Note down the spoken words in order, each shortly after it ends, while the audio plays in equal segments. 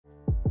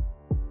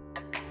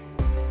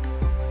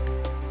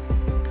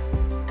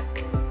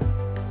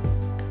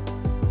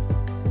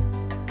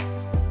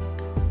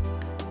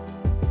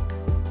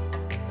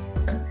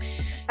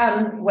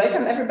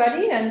Welcome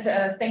everybody, and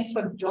thanks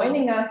for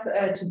joining us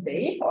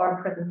today for our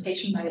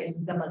presentation by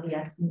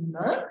Elisa-Maria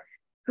Hiemer,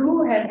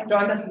 who has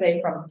joined us today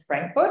from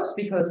Frankfurt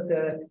because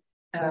the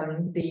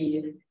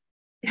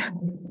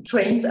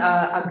trains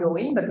are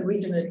going, but the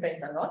regional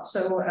trains are not.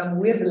 So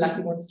we're the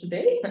lucky ones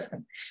today.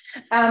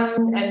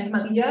 And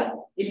Elisa-Maria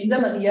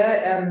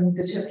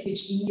did her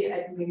PhD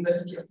at the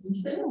University of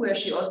Gießen, where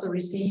she also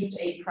received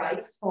a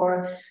prize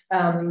for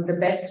the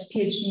best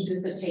PhD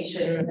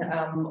dissertation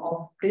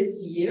of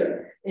this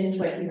year in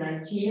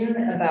 2019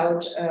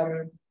 about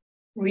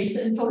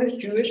recent Polish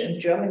Jewish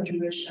and German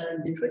Jewish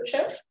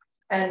literature.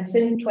 And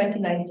since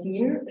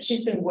 2019,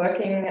 she's been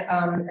working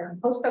as a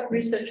postdoc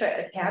researcher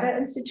at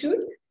Herder-Institut.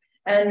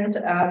 And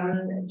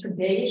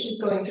today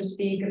she's going to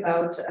speak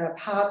about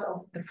parts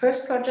of the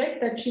first project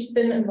that she's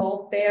been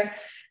involved there,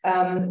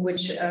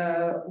 which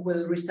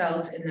will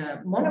result in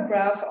a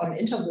monograph on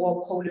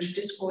interwar Polish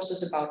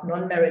discourses about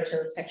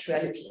non-marital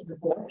sexuality and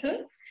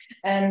abortion.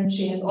 And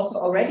she has also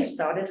already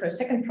started her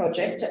second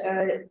project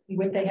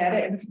with the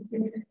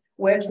Herder-Institut,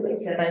 where she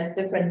examines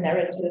different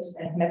narratives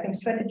and mapping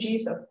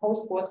strategies of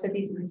post-war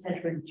cities in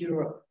Central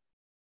Europe.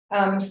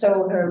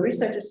 So her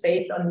research is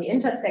based on the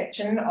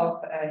intersection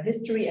of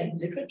history and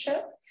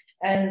literature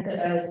and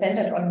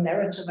centered on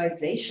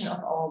narrativization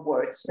of our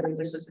words. So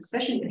this is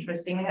especially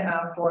interesting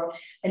for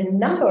a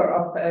number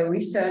of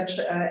research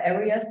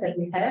areas that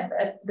we have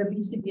at the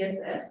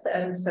BCDSS.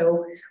 And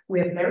so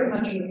we're very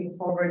much looking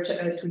forward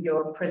to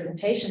your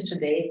presentation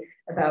today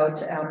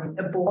about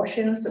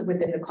abortions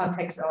within the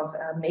context of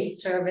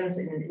maidservants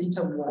in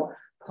interwar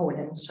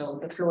Poland. So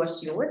the floor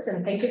is yours,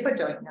 and thank you for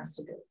joining us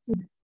today.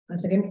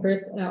 Once again,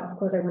 first, of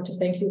course, I want to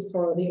thank you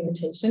for the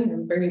invitation.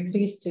 I'm very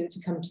pleased to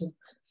come to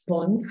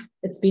Bonn.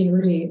 It's been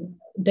really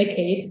a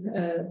decade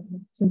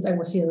since I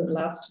was here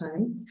last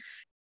time.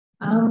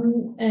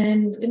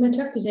 And in my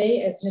talk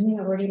today, as Jenny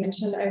already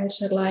mentioned, I will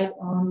shed light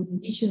on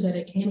an issue that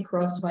I came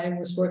across while I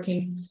was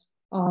working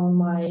on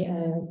my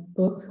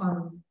book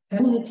on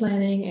family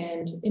planning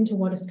and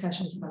interwar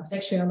discussions about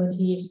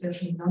sexuality,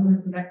 especially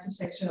non-reproductive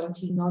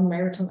sexuality,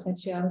 non-marital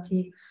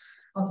sexuality.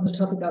 Also the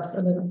topic of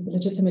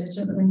legitimate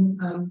children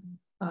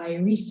I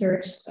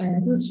researched,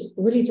 and this is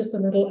really just a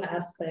little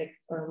aspect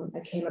I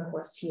came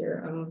across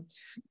here.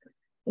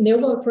 In the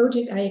overall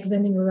project, I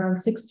examined around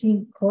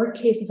 16 court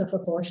cases of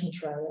abortion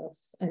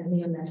trials and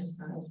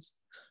neonaticides.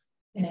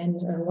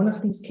 And one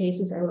of these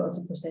cases I will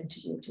also present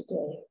to you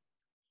today.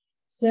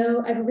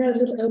 So I've read a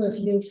little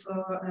overview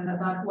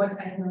about what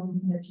I'm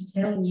going to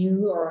tell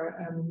you, or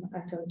I'm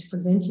going to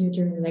present you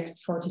during the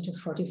next 40 to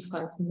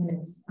 45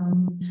 minutes.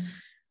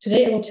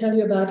 Today, I will tell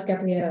you about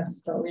Gabriella's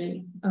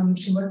story.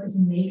 She worked as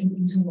a maid in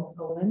interwar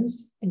Poland,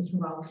 in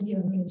Suwałki,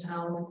 a little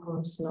town in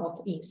Poland's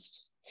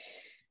northeast.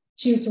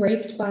 She was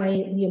raped by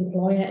the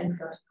employer and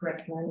got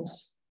pregnant.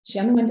 She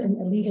underwent an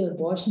illegal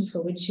abortion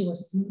for which she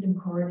was sued in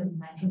court in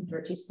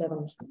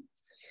 1937.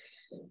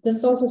 This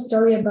is also a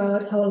story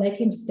about how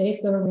lacking state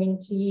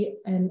sovereignty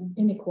and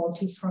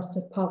inequality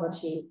fostered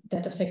poverty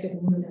that affected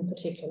women in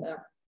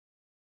particular.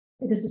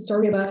 It is a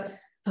story about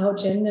how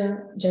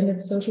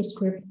gendered social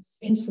scripts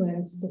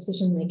influence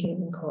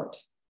decision-making in court.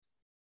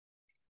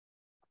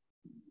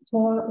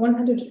 For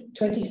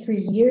 123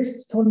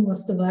 years, Poland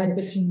was divided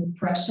between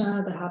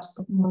Prussia, the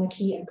Habsburg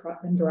monarchy,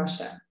 and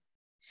Russia.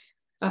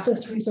 After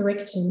its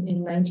resurrection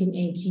in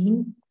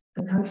 1918,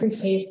 the country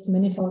faced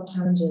manifold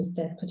challenges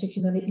that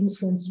particularly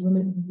influenced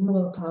women in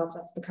rural parts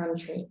of the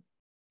country.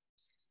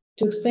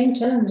 To explain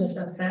challenges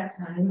of that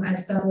time, I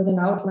start with an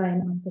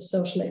outline of the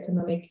social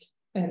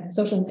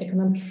and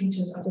economic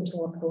features of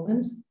interwar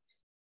Poland.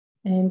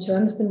 And to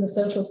understand the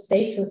social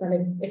status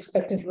and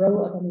expected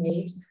role of a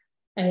maid,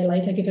 I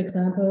later give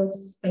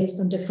examples based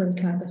on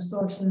different kinds of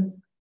sources,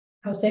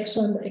 how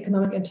sexual and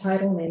economic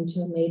entitlement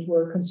to a maid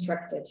were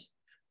constructed.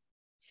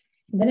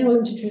 And then I will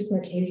introduce my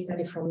case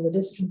study from the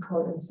district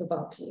court in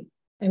Suwałki.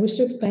 I wish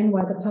to explain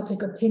why the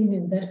public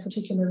opinion in that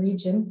particular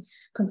region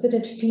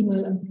considered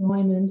female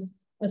employment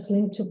as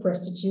linked to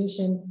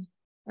prostitution,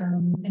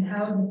 and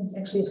how this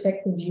actually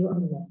affect the view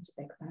on men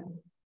back then.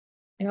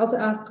 I also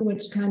ask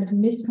which kind of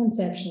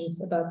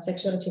misconceptions about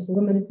sexuality of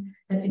women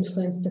had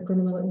influenced the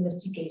criminal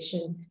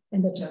investigation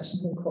and the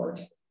judgment in court.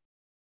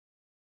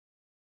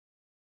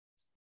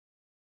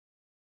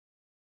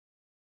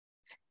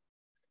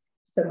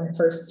 So my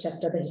first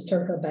chapter, the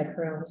historical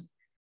background.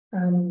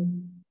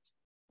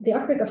 The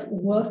outbreak of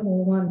World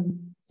War I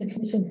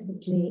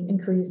significantly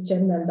increased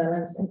gender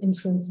imbalance and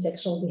influenced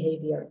sexual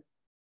behavior.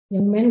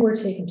 Young men were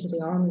taken to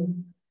the army.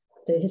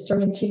 The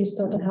historian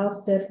Kirsty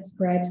Halstead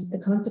describes the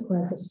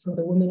consequences for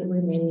the women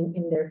remaining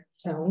in their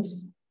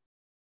towns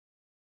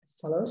as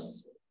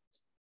follows.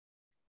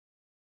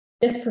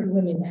 Desperate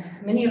women,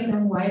 many of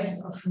them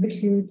wives of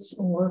recruits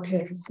or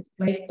workers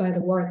displaced by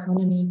the war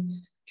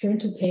economy,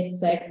 turned to paid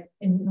sex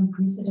in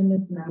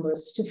unprecedented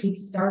numbers to feed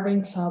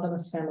starving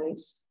fatherless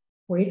families.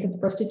 Rates of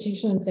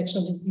prostitution and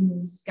sexual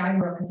diseases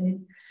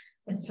skyrocketed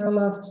as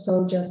furloughed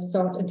soldiers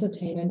sought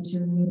entertainment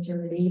during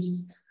military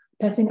leaves,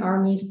 passing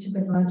armies took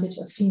advantage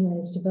of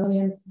female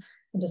civilians,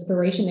 and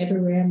desperation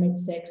everywhere made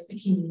sex the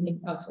key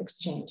meaning of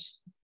exchange.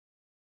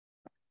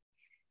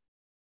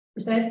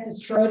 Besides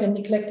destroyed and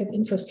neglected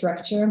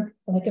infrastructure,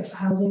 lack of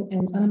housing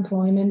and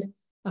unemployment,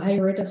 a high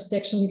rate of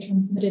sexually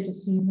transmitted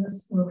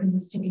diseases were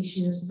persisting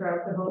issues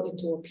throughout the whole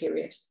interwar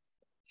period.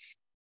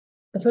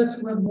 The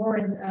First World War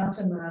and its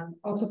aftermath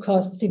also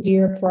caused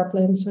severe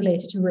problems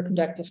related to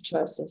reproductive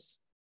choices.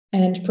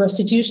 And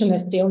prostitution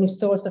as the only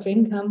source of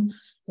income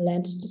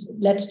led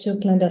to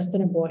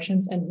clandestine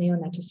abortions and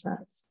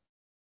neonaticides.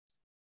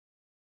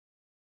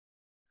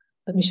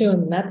 Let me show a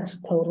map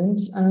of Poland.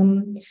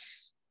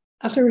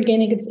 After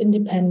regaining its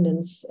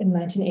independence in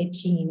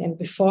 1918, and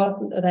before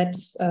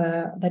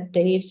that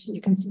date,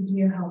 you can see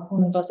here how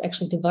Poland was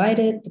actually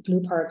divided. The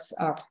blue parts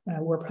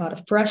were part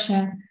of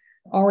Prussia,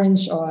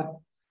 orange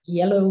or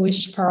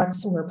yellowish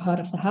parts were part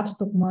of the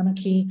Habsburg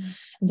monarchy,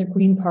 and the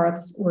green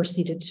parts were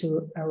ceded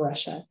to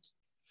Russia.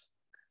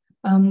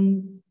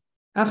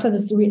 After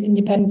this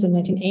independence in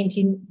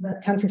 1918,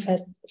 the country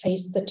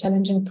faced the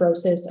challenging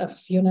process of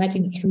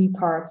uniting three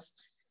parts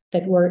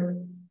that were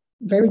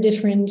very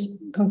different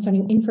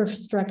concerning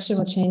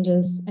infrastructural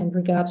changes and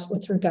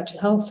with regard to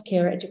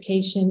healthcare,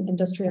 education,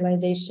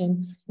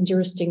 industrialization, and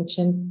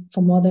jurisdiction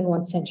for more than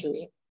 1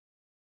 century.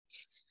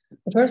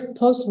 The first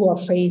post-war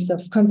phase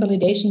of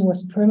consolidation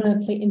was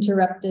permanently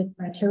interrupted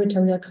by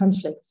territorial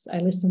conflicts. I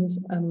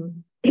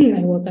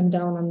wrote them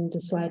down on the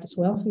slide as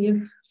well for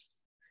you.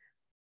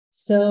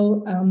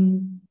 So,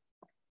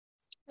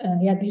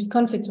 these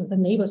conflicts with the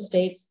neighbor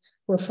states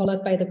were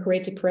followed by the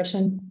Great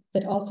Depression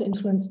that also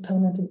influenced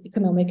Poland in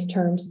economic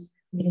terms,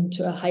 leading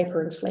to a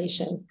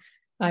hyperinflation.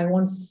 I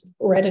once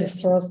read a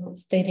source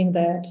stating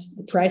that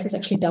the prices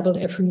actually doubled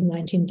every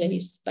 19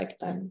 days back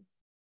then.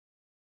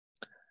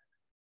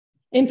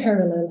 In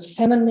parallel,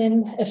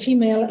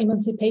 female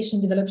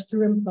emancipation developed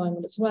through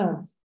employment as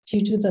well.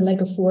 Due to the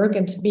lack of work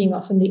and being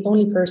often the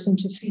only person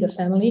to feed a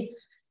family,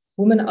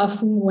 women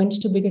often went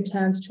to bigger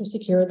towns to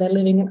secure their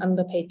living in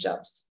underpaid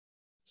jobs.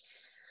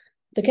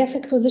 The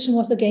Catholic position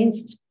was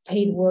against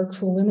paid work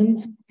for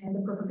women, and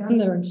the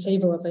propaganda in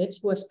favor of it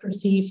was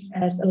perceived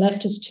as a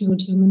leftist tool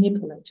to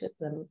manipulate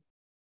them.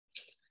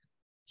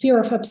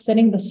 Fear of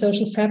upsetting the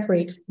social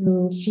fabric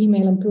through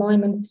female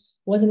employment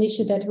was an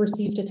issue that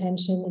received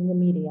attention in the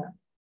media.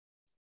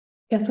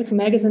 Catholic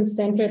magazines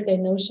centered their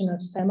notion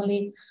of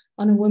family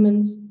on a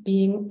woman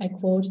being, I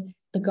quote,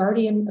 the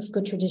guardian of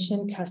good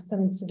tradition,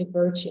 custom, and civic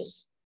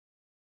virtues.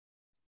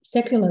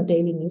 Secular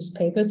daily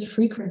newspapers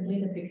frequently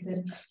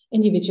depicted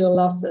individual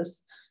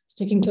losses,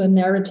 sticking to a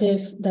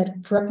narrative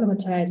that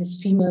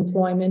problematizes female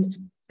employment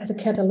as a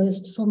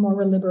catalyst for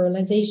moral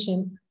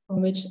liberalization,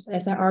 from which,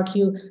 as I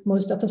argue,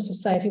 most of the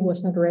society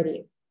was not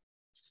ready.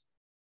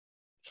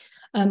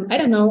 I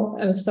don't know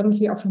if some of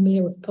you are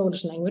familiar with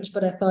Polish language,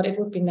 but I thought it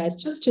would be nice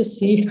just to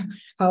see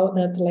how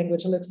that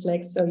language looks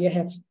like. So you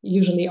have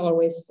usually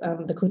always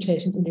the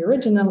quotations in the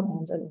original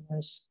and in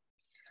English.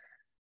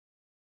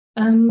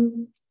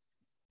 And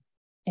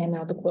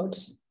now the quote.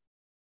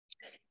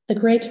 The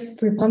great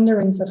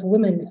preponderance of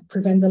women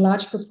prevents a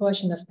large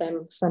proportion of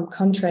them from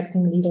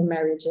contracting legal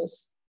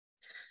marriages.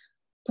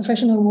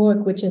 Professional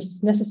work, which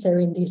is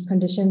necessary in these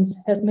conditions,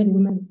 has made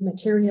women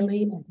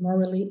materially and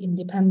morally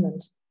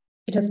independent.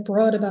 It has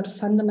brought about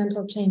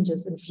fundamental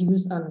changes in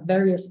views on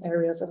various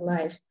areas of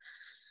life,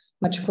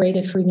 much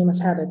greater freedom of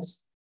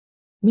habits.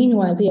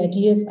 Meanwhile, the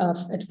ideas of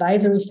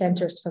advisory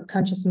centers for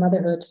conscious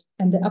motherhood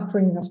and the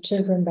upbringing of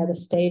children by the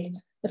state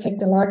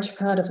affect a large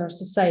part of our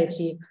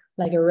society,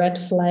 like a red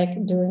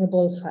flag during a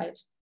bullfight.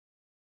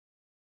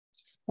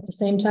 At the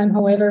same time,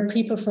 however,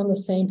 people from the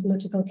same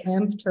political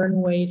camp turn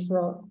away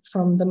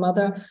from the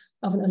mother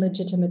of an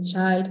illegitimate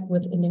child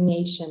with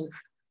indignation.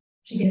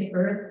 She gave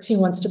birth, she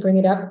wants to bring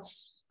it up,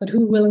 but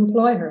who will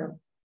employ her?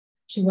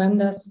 She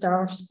wanders,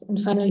 starves,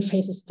 and finally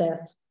faces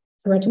death,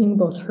 threatening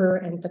both her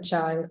and the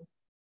child.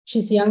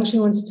 She's young, she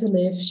wants to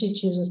live, she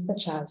chooses the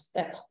child's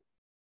death.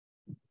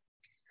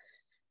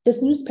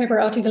 This newspaper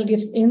article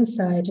gives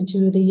insight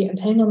into the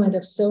entanglement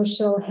of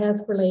social,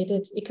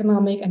 health-related,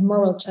 economic, and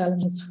moral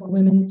challenges for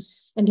women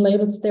and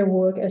labels their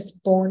work as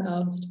born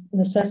of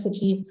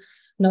necessity,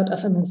 not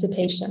of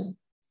emancipation.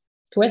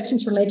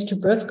 Questions related to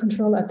birth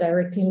control are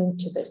directly linked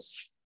to this.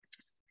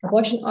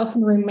 Abortion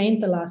often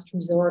remained the last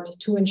resort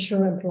to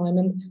ensure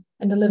employment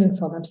and a living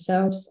for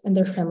themselves and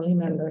their family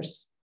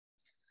members.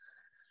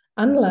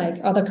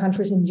 Unlike other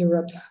countries in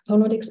Europe,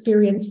 Poland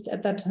experienced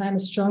at that time a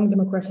strong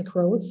demographic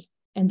growth,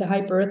 and the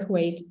high birth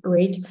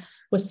rate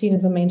was seen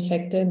as a main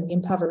factor in the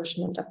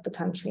impoverishment of the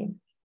country.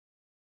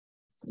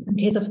 In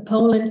the case of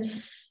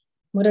Poland,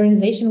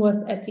 modernization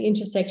was at the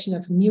intersection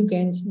of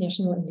newly-gained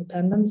national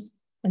independence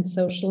and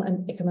social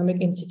and economic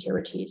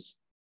insecurities.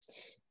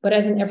 But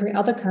as in every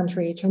other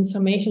country,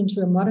 transformation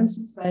to a modern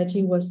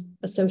society was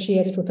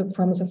associated with the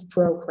promise of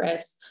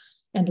progress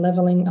and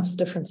leveling of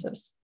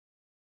differences.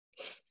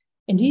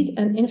 Indeed,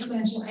 an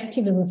influential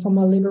activism for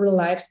more liberal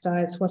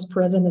lifestyles was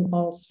present in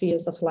all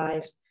spheres of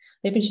life.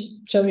 Let me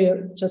show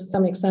you just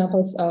some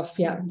examples of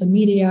the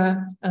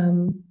media,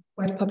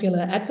 quite popular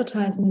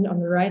advertisement on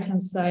the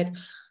right-hand side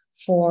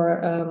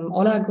for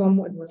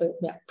Olagom. It was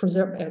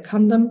a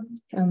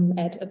condom,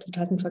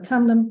 advertisement for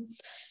condom.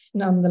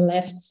 And on the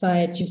left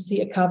side, you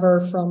see a cover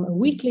from a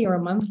weekly or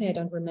a monthly, I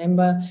don't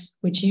remember,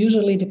 which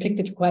usually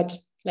depicted quite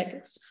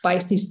like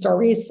spicy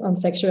stories on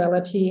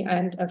sexuality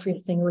and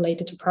everything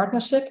related to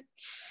partnership.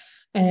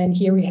 And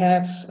here we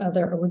have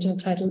the original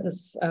title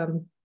is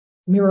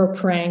Mirror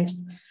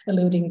Pranks,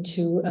 alluding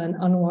to an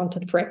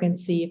unwanted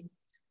pregnancy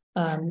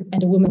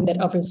and a woman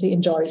that obviously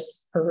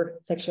enjoys her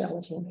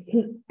sexuality.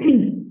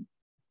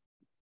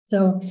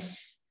 So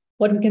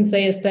what we can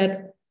say is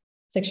that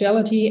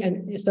sexuality,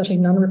 and especially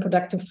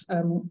non-reproductive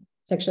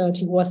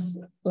sexuality,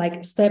 was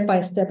like step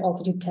by step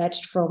also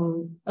detached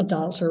from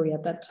adultery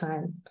at that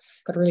time,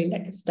 but really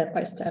like step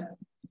by step.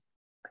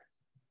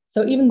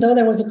 So even though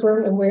there was a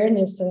growing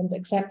awareness and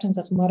acceptance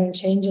of modern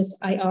changes,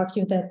 I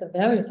argue that the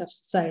values of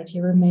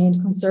society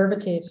remained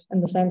conservative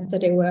in the sense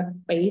that they were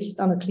based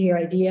on a clear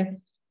idea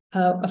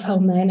of how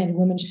men and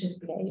women should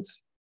behave.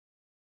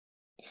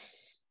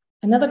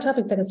 Another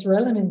topic that is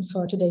relevant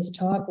for today's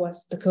talk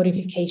was the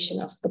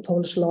codification of the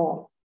Polish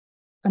law.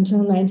 Until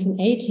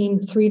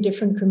 1918, 3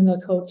 different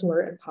criminal codes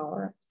were in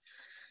power.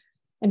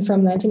 And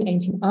from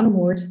 1918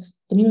 onwards,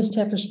 the new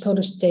established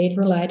Polish state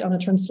relied on a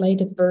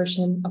translated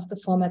version of the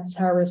former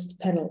Tsarist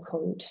penal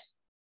code.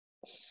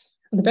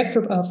 On the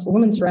backdrop of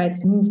women's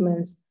rights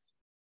movements,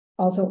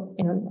 also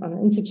on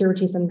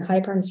insecurities and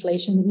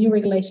hyperinflation, the new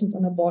regulations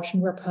on abortion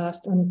were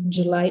passed on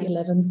July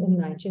 11th in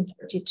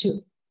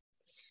 1932.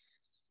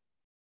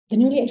 The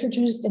newly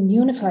introduced and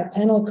unified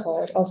penal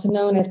code, also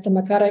known as the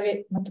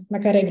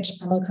Makarewicz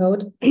penal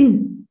code,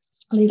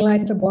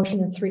 legalized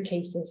abortion in 3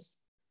 cases.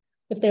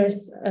 If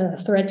there's a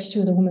threat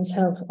to the woman's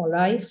health or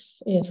life,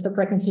 if the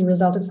pregnancy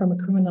resulted from a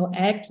criminal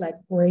act like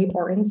rape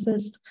or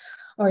incest,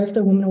 or if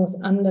the woman was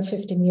under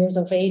 15 years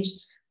of age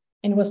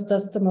and was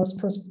thus the most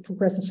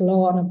progressive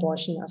law on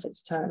abortion of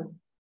its time.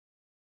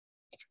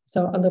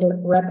 So a little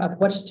wrap up,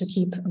 what to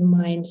keep in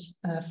mind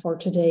for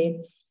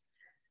today.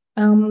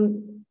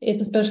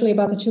 It's especially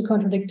about the 2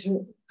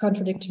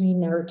 contradictory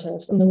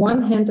narratives. On the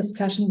one hand,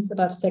 discussions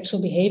about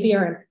sexual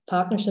behavior and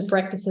partnership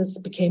practices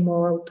became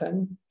more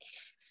open.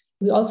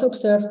 We also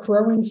observed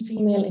growing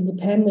female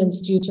independence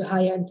due to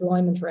higher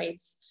employment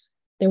rates.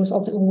 There was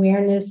also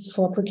awareness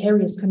for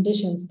precarious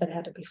conditions that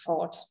had to be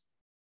fought.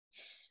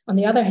 On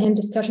the other hand,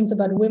 discussions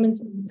about women's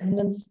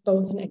independence,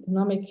 both in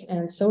economic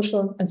and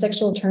social and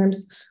sexual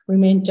terms,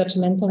 remained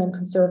judgmental and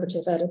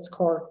conservative at its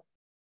core.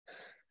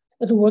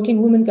 If a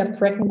working woman got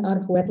pregnant out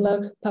of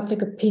wedlock,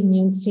 public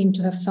opinion seemed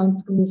to have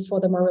found proof for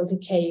the moral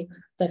decay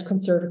that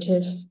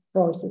conservative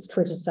voices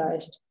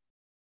criticized.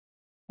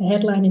 A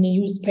headline in a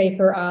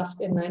newspaper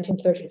asked in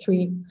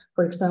 1933,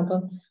 for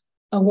example,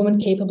 "A woman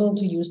capable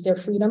to use their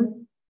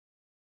freedom?"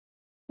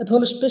 The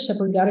Polish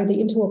bishop regarded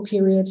the interwar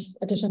period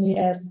additionally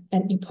as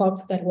an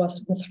epoch that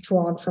was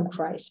withdrawn from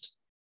Christ.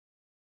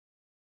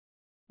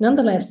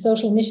 Nonetheless,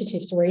 social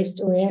initiatives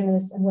raised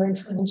awareness and were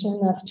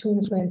influential enough to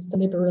influence the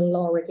liberal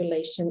law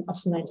regulation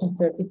of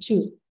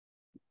 1932.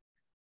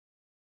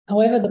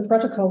 However, the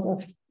protocols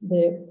of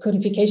the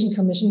Codification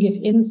Commission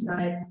give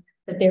insights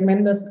that their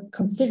members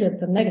considered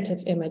the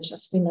negative image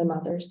of single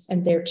mothers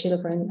and their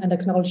children and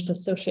acknowledged the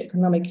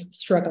socioeconomic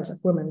struggles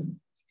of women.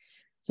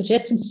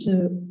 Suggestions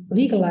to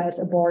legalize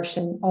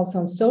abortion also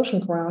on social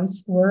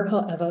grounds were,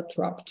 however,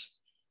 dropped.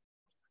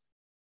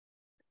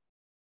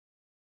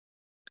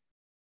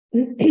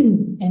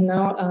 And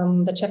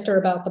now the chapter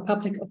about the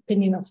public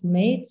opinion of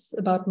maids,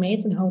 about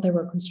maids and how they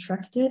were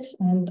constructed.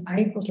 And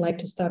I would like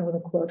to start with a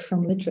quote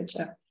from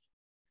literature.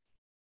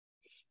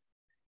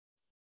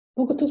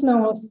 Bogotówna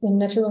was the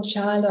natural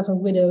child of a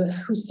widow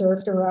who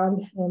served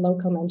around the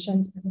local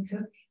mansions as a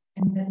cook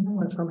and had no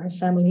one from her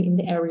family in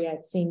the area,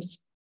 it seems.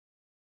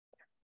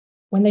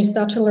 When they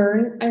start to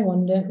learn, I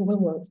wonder who will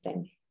work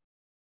them.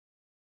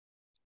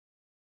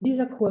 These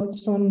are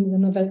quotes from the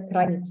novel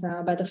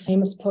Granica by the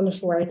famous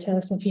Polish writer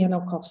Zofia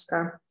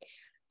Naukowska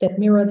that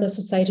mirror the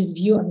society's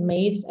view on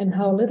maids and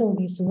how little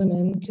these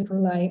women could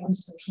rely on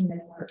social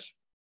networks.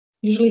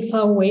 Usually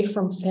far away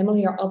from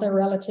family or other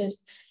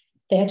relatives,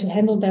 they had to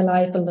handle their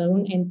life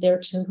alone, and their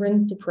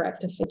children,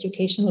 deprived of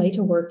education,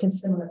 later worked in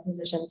similar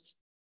positions.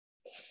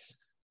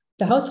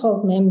 The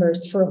household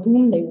members for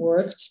whom they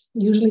worked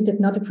usually did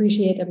not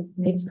appreciate a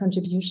maid's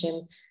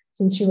contribution,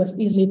 since she was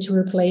easily to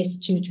replace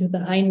due to the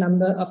high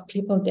number of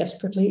people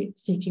desperately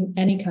seeking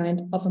any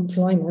kind of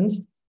employment.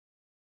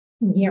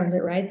 And here on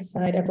the right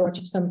side, I brought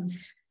you some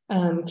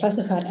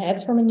classified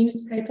ads from a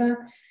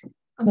newspaper.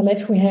 On the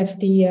left, we have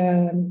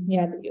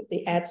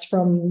the ads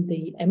from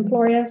the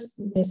employers.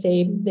 They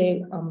say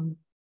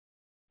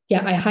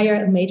I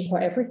hire a maid for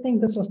everything.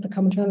 This was the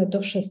common term. The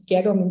Duchess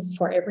Gergo means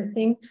for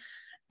everything.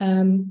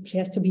 She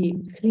has to be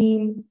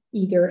clean,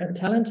 eager, and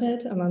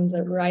talented. And on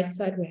the right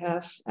side, we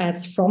have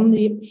ads from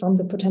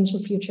the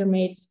potential future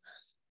maids.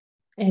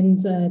 And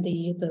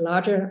the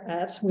larger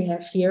ad we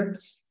have here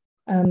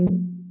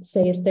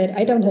says that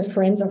I don't have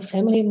friends or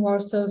family in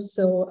Warsaw,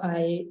 so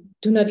I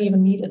do not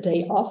even need a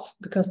day off,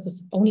 because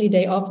this only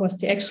day off was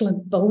the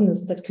excellent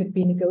bonus that could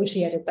be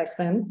negotiated back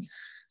then.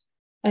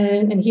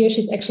 And here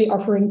she's actually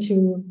offering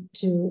to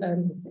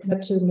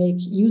make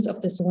use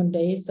of this one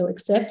day. So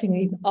accepting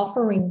and even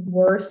offering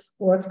worse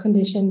work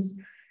conditions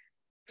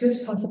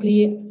could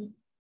possibly,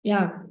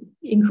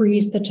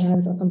 increase the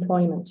chance of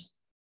employment.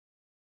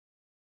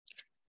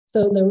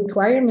 So the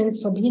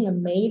requirements for being a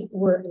maid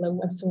were low,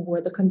 and so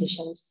were the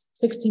conditions: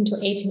 16 to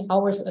 18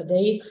 hours a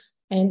day,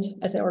 and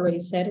as I already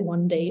said,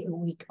 1 day a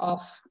week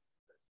off.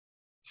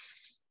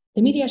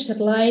 The media shed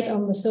light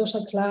on the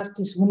social class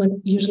these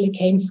women usually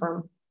came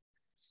from.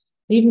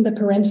 Leaving the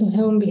parental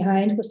home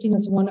behind was seen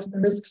as one of the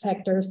risk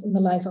factors in the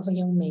life of a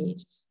young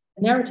maid.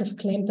 The narrative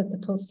claimed that the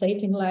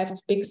pulsating life of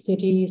big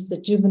cities, the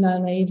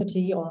juvenile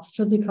naivety or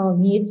physical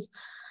needs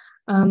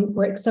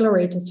were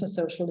accelerators for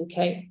social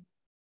decay.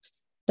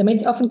 The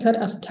maids often cut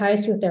off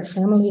ties with their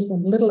families,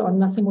 and little or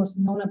nothing was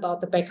known about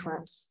the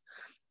backgrounds,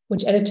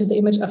 which added to the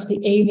image of the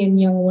alien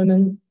young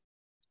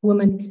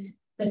woman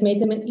that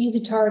made them an easy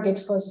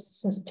target for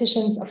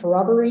suspicions of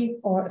robbery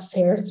or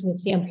affairs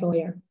with the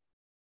employer.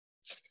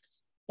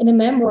 In a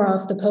memoir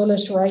of the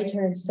Polish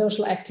writer and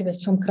social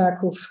activist from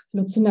Kraków,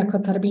 Lucyna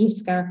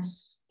Kotarbińska,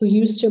 who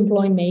used to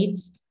employ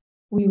maids,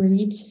 we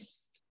read,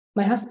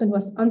 "My husband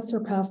was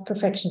unsurpassed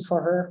perfection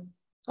for her.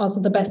 Also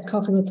the best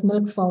coffee with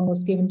milk foam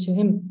was given to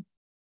him,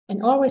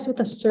 and always with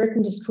a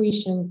certain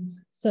discretion,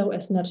 so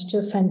as not to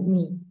offend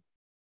me."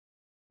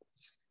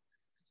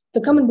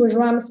 The common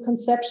bourgeois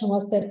misconception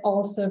was that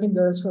all serving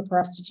girls were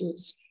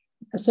prostitutes.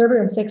 A survey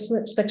on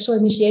sexual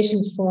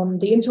initiation from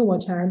the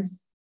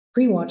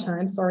pre-war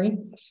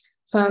times,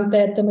 found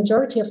that the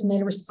majority of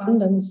male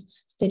respondents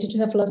stated to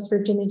have lost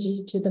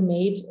virginity to the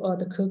maid or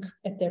the cook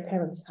at their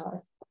parents'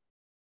 house.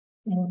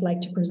 I would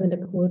like to present a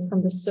quote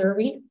from the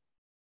survey.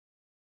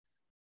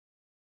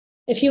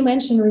 A few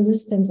mention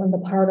resistance on the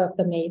part of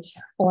the maid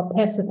or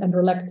passive and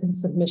reluctant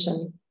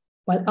submission,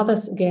 while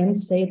others again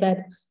say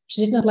that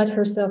she did not let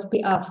herself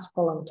be asked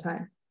for a long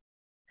time.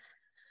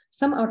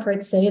 Some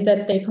outright say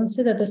that they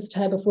consider this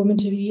type of woman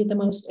to be the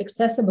most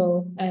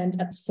accessible and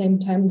at the same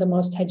time the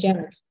most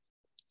hygienic.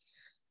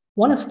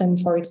 One of them,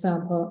 for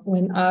example,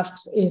 when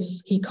asked if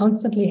he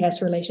constantly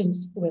has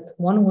relations with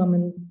one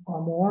woman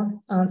or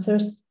more,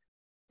 answers,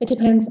 "It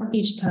depends on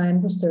each time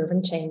the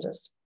servant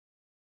changes."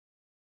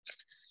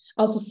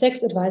 Also,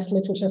 sex advice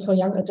literature for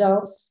young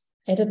adults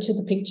added to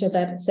the picture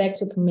that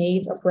sex with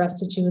maids or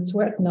prostitutes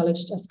were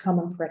acknowledged as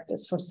common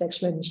practice for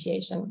sexual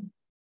initiation.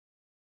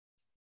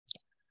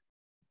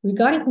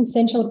 Regarding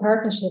consensual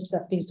partnerships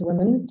of these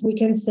women, we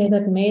can say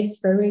that maids'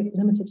 very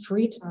limited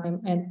free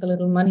time and the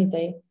little money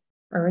they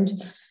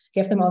earned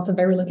gave them also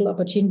very little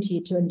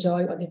opportunity to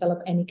enjoy or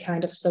develop any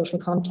kind of social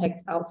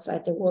contacts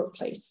outside the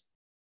workplace.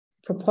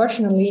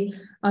 Proportionally,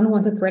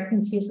 unwanted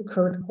pregnancies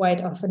occurred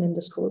quite often in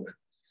this group.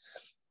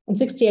 In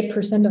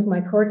 68% of my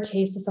court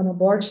cases on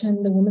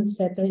abortion, the women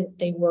said that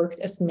they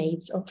worked as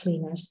maids or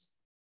cleaners.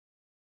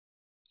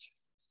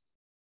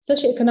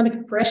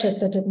 Socioeconomic pressures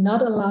that did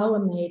not allow a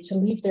maid to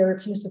leave their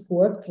abusive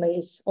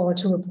workplace or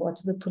to report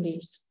to the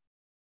police.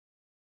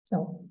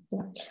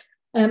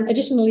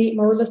 Additionally,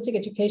 moralistic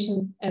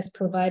education as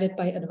provided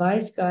by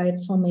advice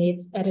guides for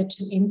maids added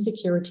to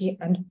insecurity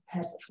and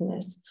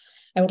passiveness.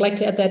 I would like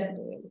to add that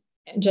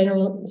in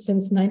general,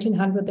 since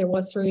 1900, there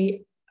was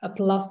really a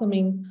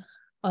blossoming,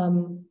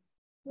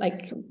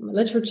 advice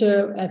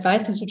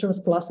literature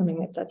was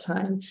blossoming at that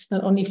time,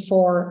 not only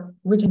for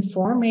written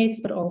for maids,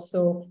 but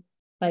also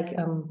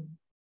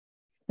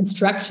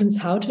instructions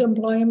how to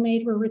employ a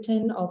maid were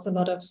written. Also, a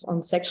lot of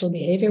sexual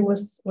behavior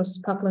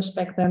was published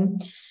back then.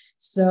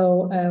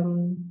 So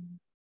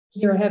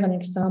here I have an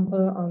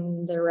example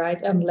on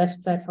the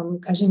left side from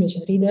Kazimierz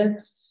Riedel.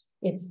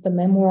 It's the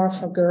memoir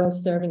for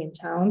girls serving in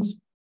towns.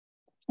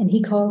 And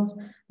he calls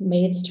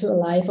maids to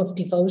a life of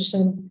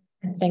devotion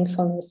and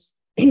thankfulness,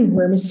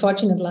 where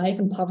misfortune in life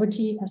and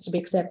poverty has to be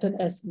accepted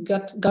as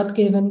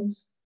God-given.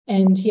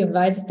 And he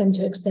advises them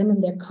to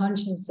examine their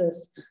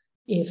consciences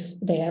if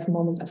they have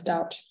moments of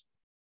doubt.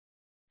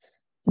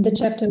 In the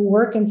chapter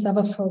Work and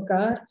Suffer for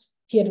God,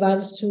 he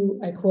advises to,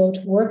 I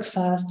quote, "work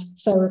fast,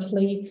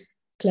 thoroughly,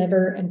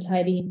 clever and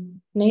tidy,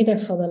 neither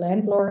for the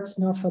landlords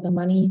nor for the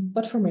money,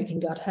 but for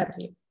making God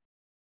happy."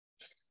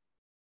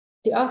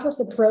 The author's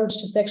approach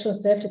to sexual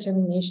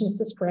self-determination is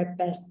described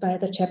best by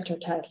the chapter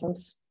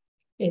titles.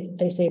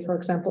 They say, for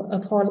example,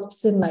 "abhor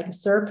sin like a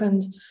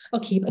serpent," or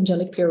 "keep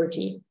angelic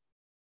purity."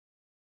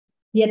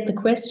 Yet the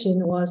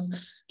question was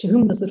to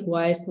whom this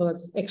advice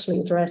was actually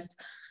addressed,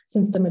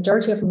 since the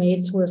majority of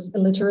maids was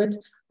illiterate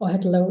or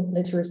had low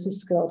literacy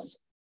skills.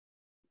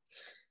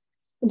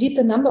 Indeed,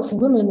 the number of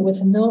women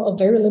with no or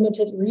very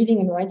limited reading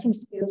and writing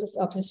skills is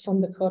obvious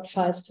from the court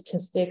file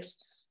statistics.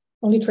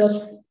 Only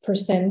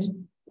 12%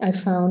 I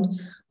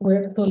found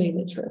were fully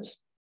literate.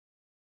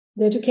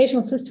 The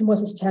educational system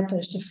was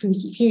established a few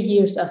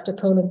years after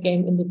Poland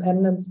gained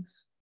independence.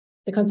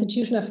 The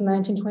Constitution of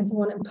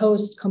 1921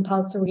 imposed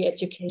compulsory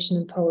education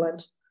in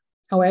Poland.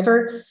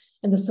 However,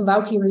 in the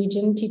Suwałki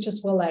region,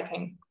 teachers were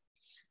lacking,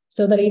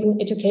 so that even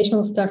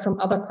educational staff from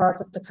other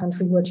parts of the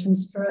country were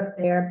transferred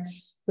there,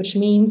 which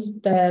means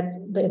that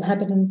the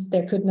inhabitants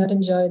there could not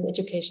enjoy the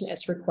education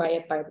as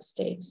required by the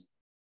state.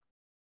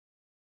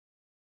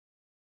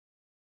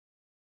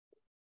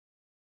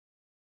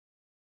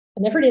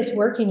 In everyday's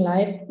working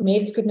life,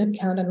 maids could not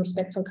count on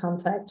respectful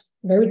contact.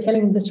 Very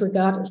telling in this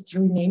regard is the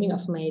renaming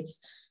of maids,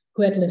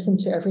 who had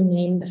listened to every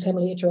name the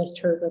family addressed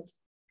her with.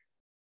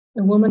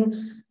 A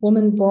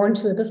woman born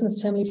to a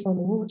business family from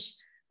Wood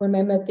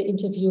remembered the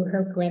interview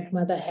her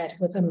grandmother had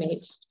with a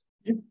maid.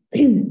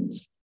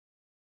 Do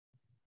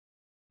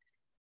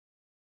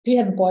you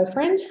have a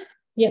boyfriend?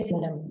 Yes,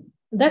 madam.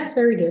 That's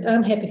very good.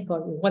 I'm happy for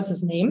you. What's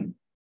his name?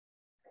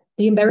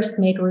 The embarrassed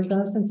maid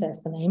wriggles and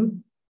says the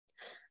name.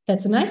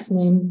 That's a nice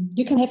name.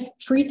 You can have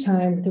free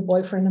time with your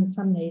boyfriend on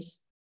Sundays.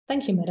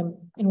 Thank you, madam.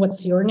 And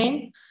what's your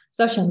name?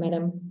 Sasha,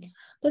 madam.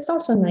 That's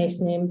also a nice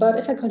name, but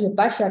if I call you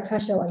Basha,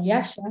 Kasha, or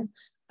Yasha,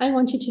 I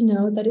want you to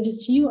know that it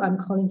is you I'm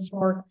calling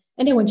for,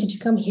 and I want you to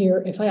come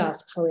here if I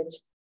ask for it.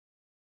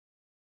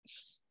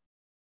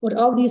 What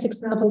all these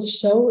examples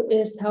show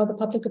is how the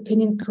public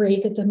opinion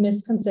created the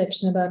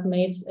misconception about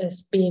maids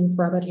as being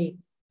property,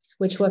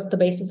 which was the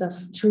basis of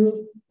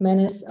true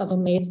menace of a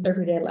maid's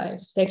everyday life,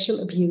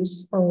 sexual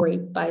abuse or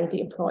rape by the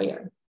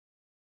employer.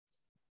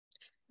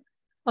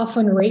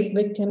 Often rape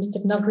victims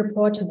did not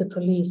report to the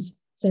police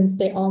since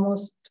they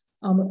almost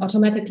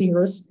automatically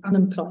risked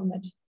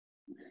unemployment.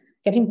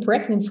 Getting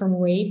pregnant from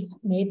rape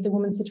made the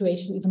woman's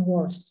situation even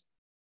worse.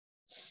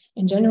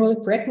 In general,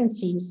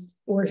 pregnancies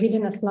were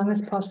hidden as long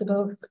as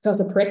possible because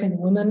a pregnant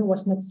woman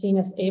was not seen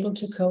as able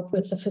to cope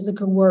with the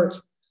physical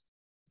work.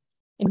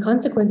 In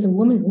consequence, a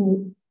woman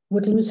who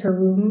would lose her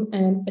room,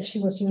 and as she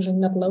was usually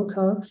not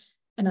local,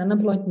 an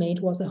unemployed maid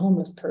was a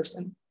homeless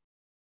person.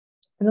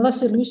 Another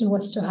solution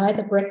was to hide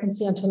the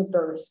pregnancy until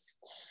birth.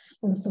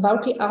 In the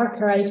Suwałki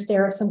archive,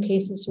 there are some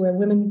cases where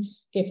women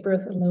gave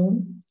birth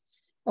alone,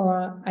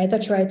 or either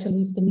tried to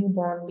leave the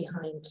newborn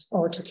behind,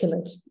 or to kill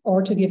it,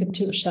 or to give it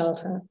to a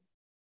shelter.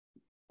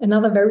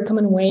 Another very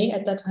common way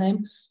at that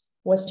time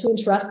was to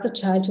entrust the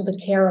child to the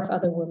care of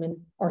other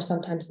women, or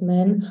sometimes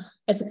men,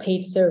 as a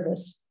paid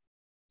service.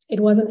 It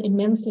was an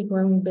immensely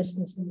growing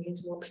business in the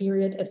interwar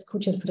period, as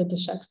Kuchet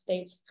Friedrichak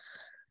states.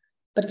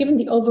 But given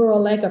the overall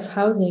lack of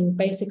housing,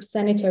 basic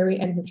sanitary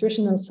and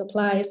nutritional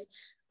supplies,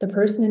 the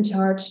person in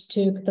charge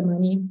took the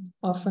money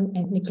often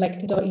and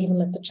neglected or even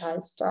let the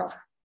child starve.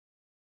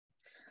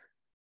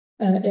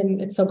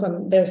 And it's so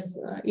common. There's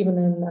even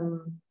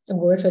a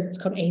word that's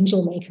called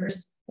angel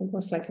makers. It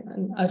was like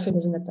an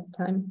euphemism at that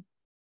time.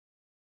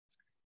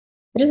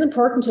 It is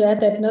important to add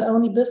that not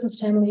only business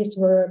families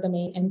were the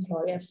main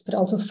employers, but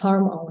also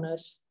farm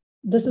owners.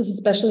 This is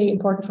especially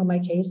important for my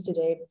case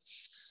today.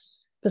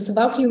 The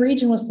Suwałki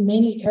region was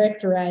mainly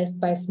characterized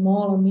by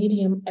small or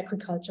medium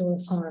agricultural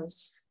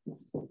farms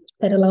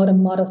that allowed a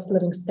modest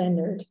living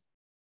standard.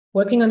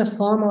 Working on a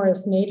farm or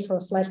as maid for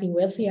slightly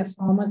wealthier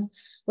farmers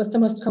was the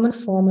most common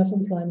form of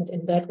employment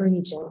in that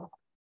region.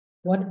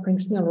 What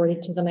brings me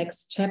already to the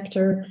next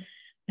chapter,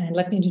 and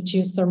let me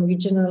introduce some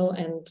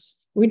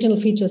regional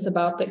features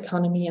about the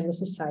economy and the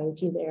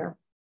society there.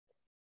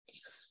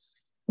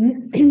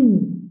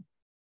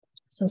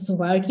 So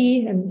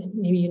Suwałki, and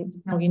maybe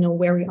now you know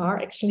where we are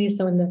actually.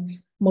 So in the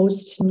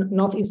most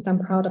northeastern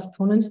part of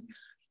Poland.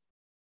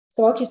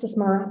 Suwałki is a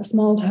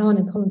small town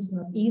in Poland's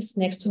northeast,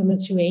 next to the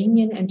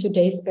Lithuanian and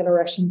today's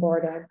Belarusian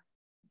border.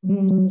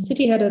 The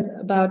city had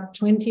about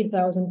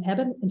 20,000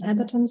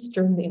 inhabitants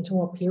during the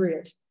interwar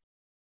period.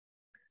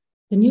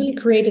 The newly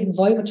created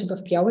voivodeship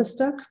of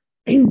Białystok,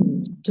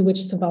 to which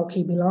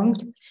Suwałki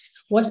belonged,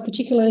 was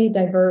particularly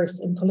diverse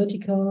in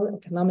political,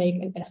 economic,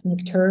 and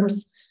ethnic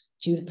terms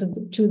due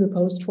to the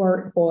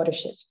post-war border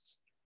shifts.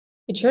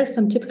 It shares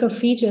some typical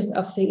features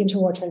of the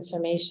interwar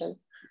transformation.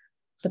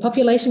 The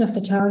population of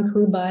the town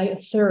grew by a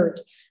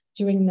third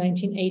during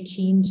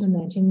 1918 to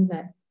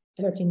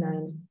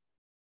 1939.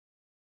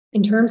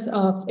 In terms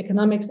of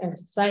economics and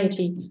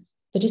society,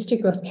 the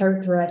district was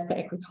characterized by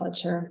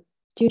agriculture.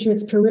 Due to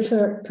its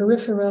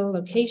peripheral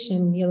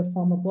location near the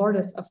former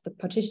borders of the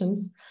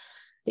partitions,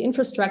 the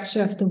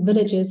infrastructure of the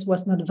villages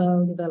was not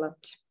well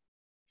developed.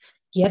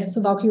 Yet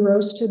Suwałki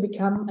rose to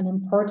become an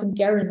important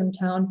garrison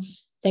town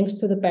thanks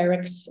to the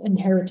barracks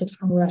inherited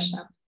from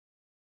Russia.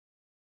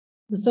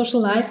 The social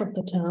life of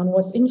the town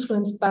was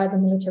influenced by the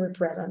military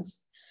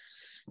presence.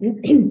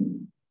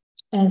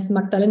 As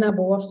Magdalena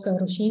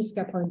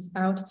Borowska-Rusińska points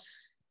out,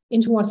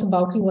 interwar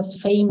Suwałki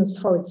was famous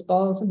for its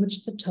balls in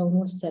which the tone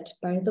was set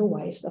by the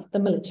wives of the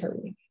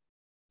military.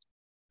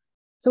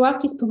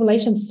 Suwałki's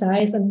population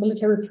size and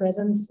military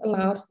presence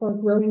allowed for a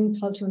growing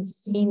cultural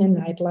scene and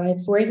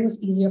nightlife, where it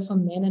was easier for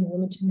men and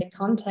women to make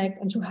contact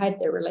and to hide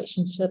their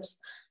relationships,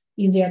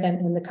 easier than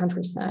in the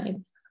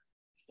countryside.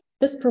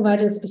 This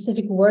provided a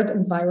specific work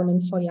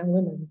environment for young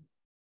women.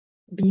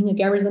 Being a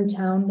garrison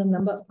town, the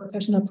number of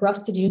professional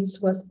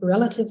prostitutes was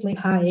relatively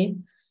high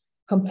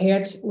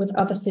compared with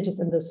other cities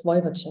in this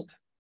voivodeship.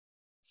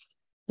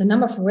 The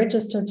number of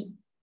registered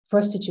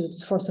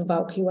prostitutes for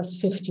Suwałki was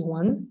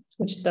 51,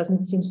 which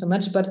doesn't seem so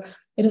much, but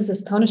it is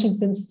astonishing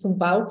since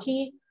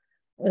Suwałki,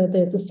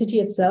 the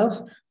city itself,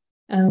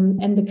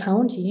 and the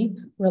county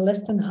were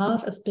less than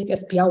half as big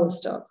as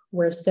Białystok,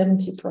 where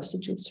 70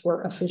 prostitutes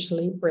were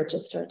officially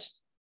registered.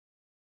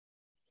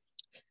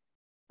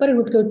 But it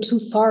would go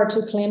too far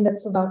to claim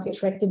that Slovakia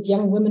attracted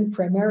young women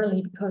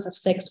primarily because of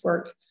sex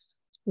work.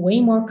 Way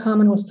more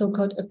common was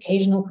so-called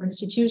occasional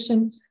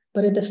prostitution,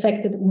 but it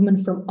affected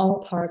women from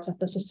all parts of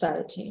the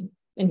society.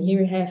 And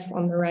here you have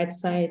on the right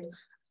side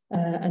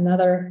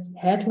another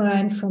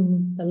headline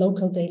from the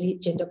local daily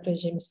Dzień dobry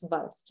Ziemi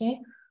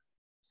Słowackiej.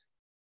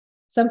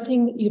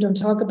 Something you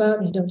don't talk about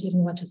and you don't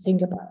even want to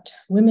think about.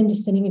 Women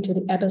descending into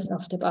the abyss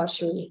of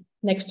debauchery.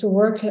 Next to a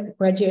work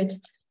graduate,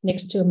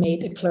 next to a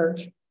maid, a clerk.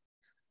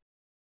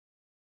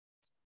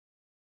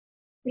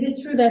 It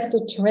is true that the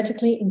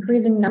theoretically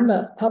increasing number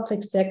of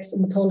public sex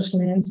in the Polish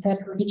lands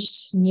had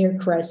reached near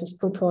crisis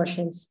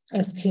proportions,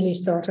 as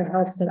Kelly's daughter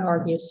Halstead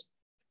argues.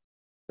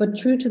 But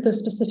true to the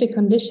specific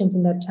conditions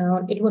in that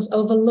town, it was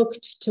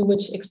overlooked to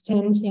which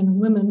extent young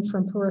women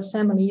from poorer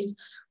families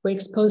were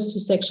exposed to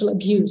sexual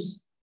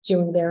abuse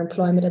during their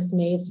employment as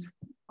maids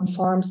on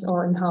farms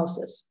or in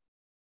houses.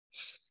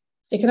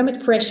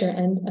 Economic pressure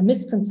and a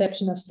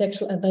misconception of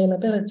sexual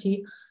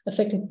availability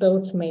affected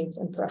both maids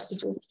and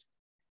prostitutes.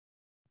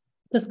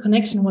 This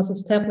connection was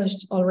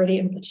established already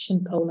in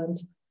partition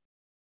Poland.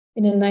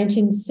 In a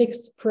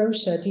 1906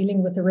 brochure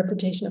dealing with the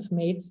reputation of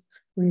maids,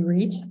 we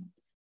read,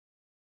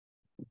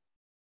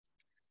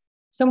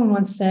 someone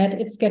once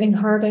said, it's getting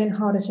harder and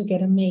harder to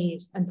get a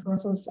maid, and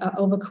brothels are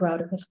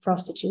overcrowded with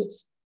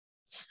prostitutes.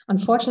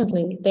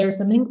 Unfortunately, there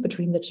is a link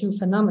between the two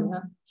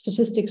phenomena.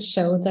 Statistics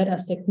show that a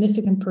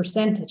significant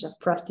percentage of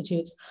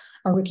prostitutes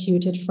are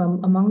recruited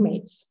from among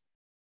maids.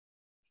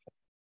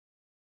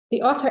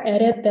 The author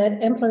added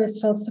that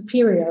employers felt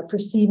superior,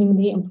 perceiving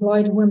the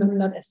employed women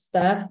not as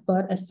staff,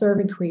 but as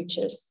serving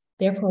creatures.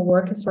 Therefore,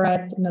 workers'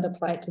 rights did not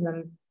apply to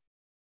them.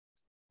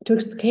 To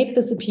escape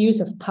this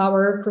abuse of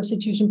power,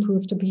 prostitution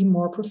proved to be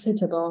more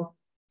profitable.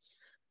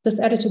 This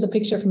added to the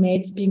picture of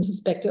maids being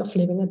suspected of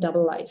living a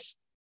double life.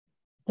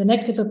 The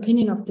negative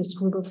opinion of this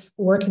group of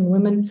working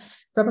women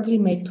probably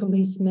made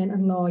policemen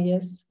and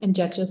lawyers and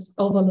judges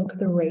overlook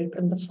the rape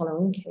in the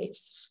following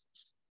case.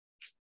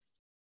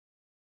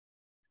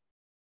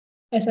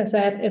 As I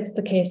said, it's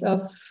the case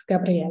of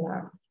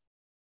Gabriela.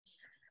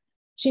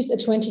 She's a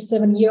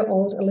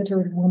 27-year-old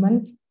illiterate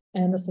woman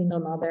and a single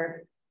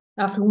mother.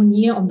 After 1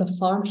 year on the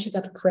farm, she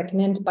got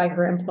pregnant by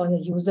her employer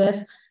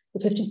Joseph, the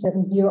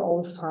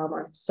 57-year-old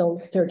farmer,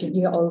 so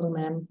 30-year-old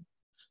man.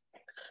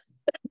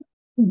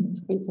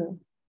 Excuse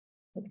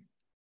me.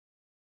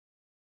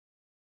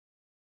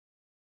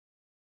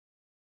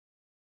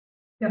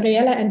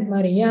 Gabriela and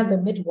Maria, the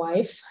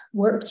midwife,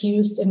 were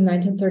accused in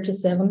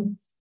 1937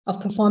 of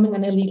performing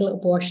an illegal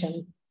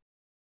abortion.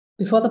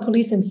 Before the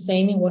police in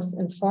Sani was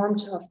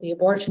informed of the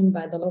abortion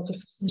by the local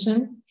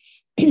physician,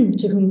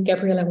 to whom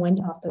Gabriela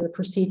went after the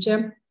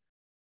procedure,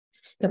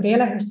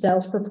 Gabriela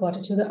herself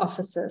reported to the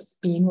officers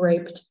being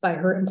raped by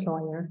her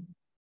employer.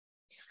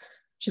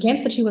 She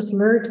claims that she was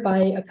lured by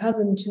a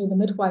cousin to the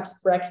midwife's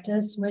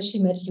practice where she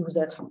met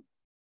Joseph.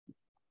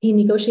 He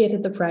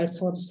negotiated the price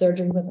for the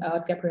surgery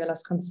without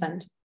Gabriela's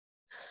consent.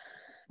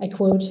 I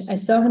quote, I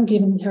saw him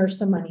giving her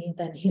some money,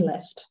 then he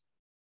left.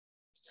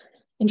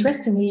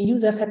 Interestingly,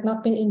 Joseph had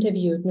not been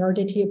interviewed, nor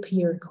did he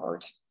appear in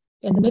court,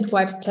 and the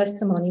midwife's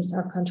testimonies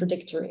are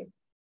contradictory.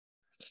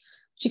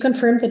 She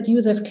confirmed that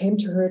Joseph came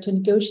to her to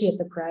negotiate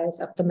the price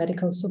of the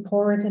medical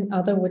support, and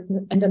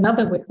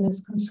another witness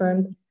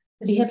confirmed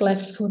that he had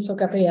left food for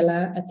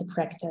Gabriela at the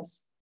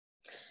practice.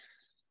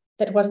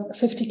 That was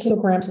 50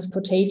 kilograms of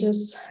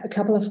potatoes, a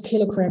couple of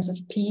kilograms of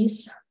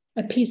peas,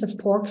 a piece of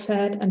pork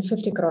fat, and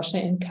 50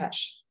 groszy in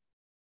cash.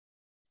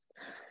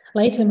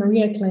 Later,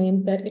 Maria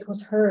claimed that it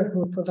was her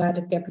who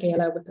provided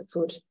Gabriela with the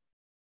food.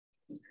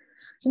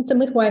 Since the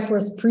midwife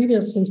was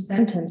previously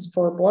sentenced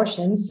for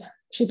abortions,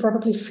 she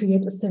probably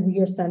feared a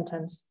severe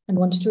sentence and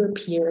wanted to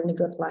appear in a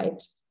good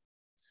light.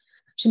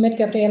 She made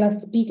Gabriela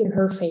speak in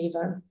her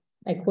favor.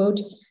 I quote,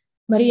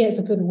 Maria is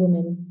a good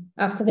woman.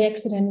 After the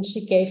accident,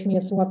 she gave me a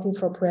zloty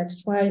for bread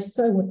twice,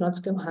 so I would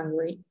not go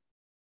hungry.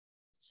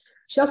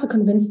 She also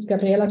convinced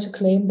Gabriela to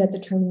claim that the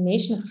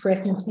termination of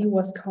pregnancy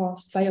was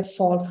caused by a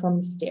fall from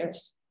the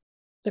stairs.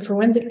 The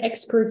forensic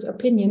expert's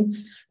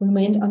opinion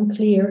remained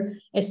unclear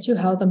as to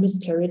how the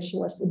miscarriage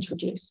was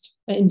induced.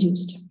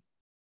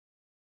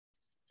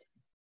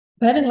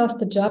 Having lost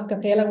the job,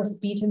 Gabriela was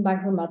beaten by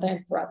her mother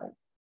and brother.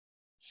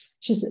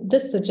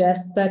 This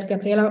suggests that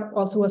Gabriela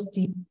also was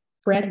the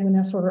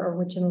breadwinner for her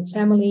original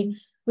family,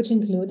 which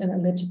include an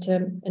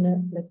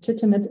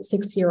illegitimate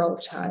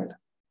 6-year-old child.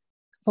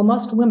 For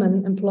most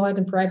women employed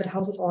in private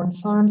houses or on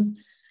farms,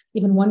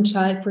 even one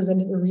child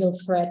presented a real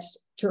threat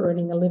to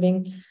earning a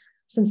living,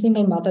 since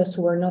single mothers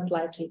were not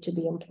likely to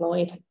be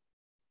employed.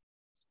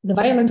 The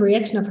violent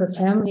reaction of her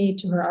family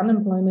to her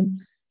unemployment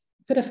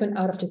could have been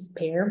out of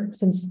despair,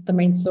 since the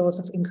main source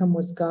of income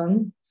was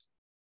gone,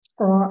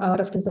 or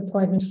out of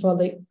disappointment for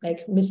the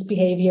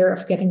misbehavior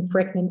of getting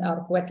pregnant out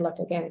of wedlock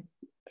again.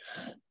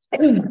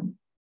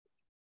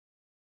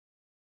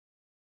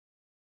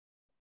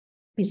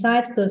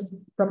 Besides this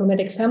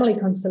problematic family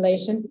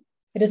constellation,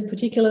 it is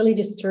particularly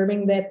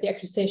disturbing that the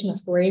accusation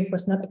of rape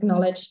was not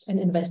acknowledged and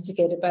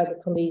investigated by the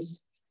police.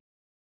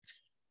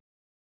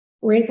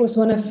 Rape was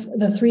one of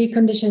the three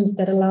conditions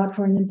that allowed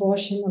for an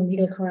abortion on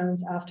legal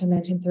grounds after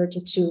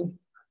 1932.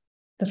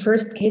 The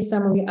first case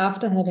summary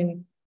after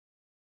having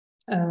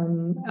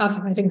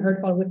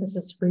heard all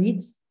witnesses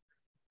reads,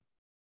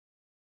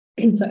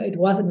 so it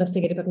was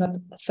investigated, but not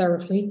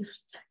thoroughly.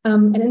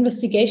 An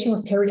investigation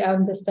was carried out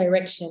in this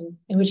direction,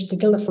 in which the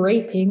guilt of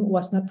raping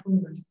was not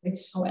proven, which,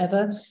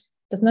 however,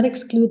 does not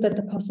exclude that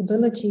the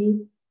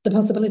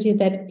possibility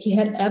that he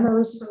had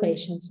amorous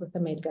relations with the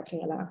maid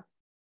Gabriela.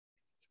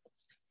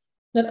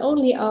 Not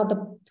only are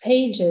the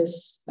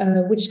pages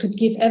which could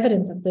give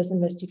evidence of this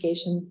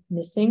investigation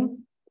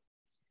missing,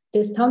 the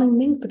astounding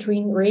link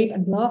between rape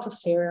and love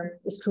affair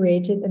is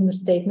created in the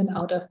statement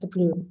out of the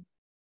blue.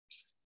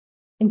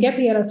 In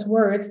Gabriela's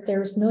words,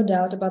 there is no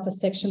doubt about the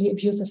sexually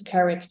abusive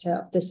character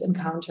of this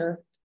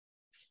encounter.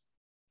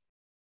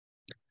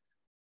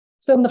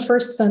 So on the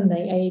first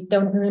Sunday, I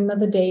don't remember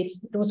the date,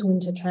 it was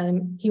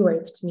wintertime, he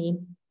raped me.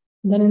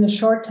 And then in a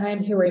short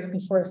time, he raped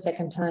me for a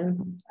second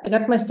time. I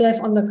got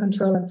myself under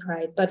control and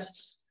cried, but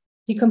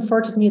he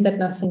comforted me that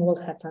nothing will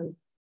happen.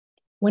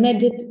 When I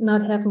did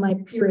not have my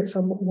period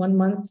for 1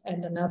 month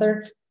and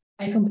another,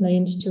 I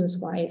complained to his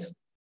wife,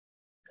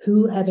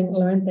 who, having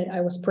learned that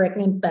I was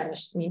pregnant,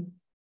 banished me.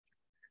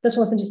 This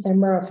was in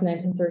December of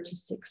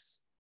 1936.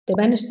 They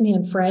banished me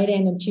on Friday,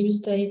 and on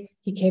Tuesday,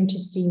 he came to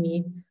see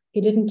me.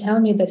 He didn't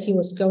tell me that he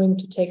was going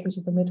to take me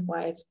to the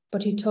midwife,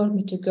 but he told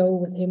me to go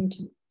with him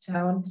to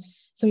town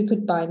so he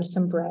could buy me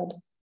some bread.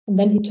 And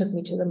then he took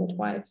me to the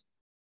midwife.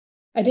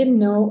 I didn't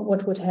know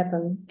what would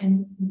happen,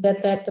 and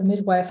said that the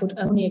midwife would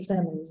only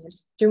examine me.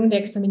 During the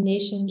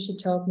examination, she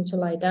told me to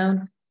lie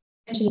down,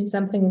 and she did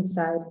something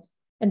inside,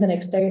 and the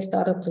next day I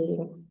started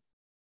bleeding.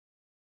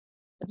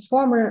 The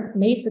former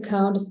maid's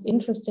account is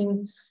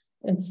interesting,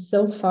 and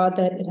so far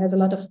that it has a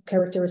lot of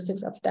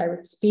characteristics of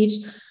direct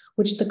speech,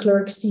 which the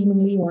clerk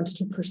seemingly wanted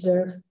to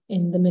preserve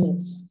in the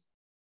minutes.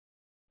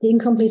 The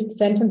incomplete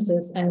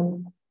sentences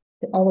and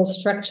the oral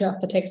structure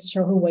of the text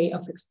show her way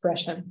of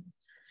expression.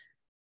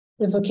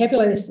 The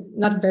vocabulary is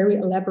not very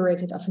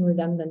elaborated, often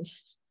redundant.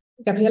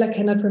 Gabriela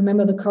cannot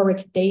remember the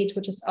correct date,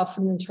 which is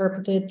often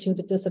interpreted to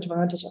the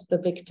disadvantage of the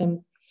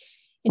victim.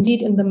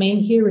 Indeed, in the main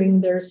hearing,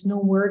 there is no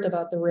word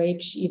about the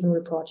rape she even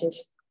reported.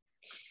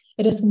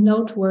 It is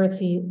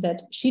noteworthy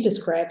that she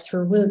describes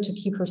her will to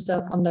keep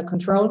herself under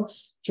control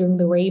during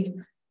the rape,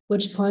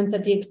 which points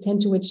at the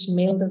extent to which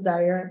male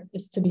desire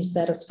is to be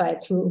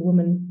satisfied through a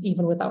woman,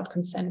 even without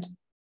consent.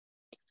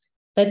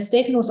 That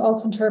statement was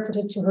also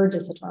interpreted to her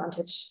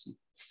disadvantage.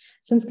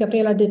 Since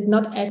Gabriela did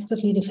not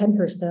actively defend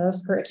herself,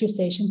 her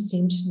accusation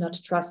seemed not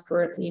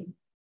trustworthy.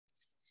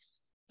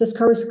 This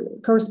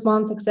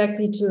corresponds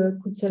exactly to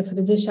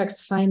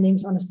Kuzel-Frederichak's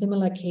findings on a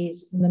similar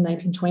case in the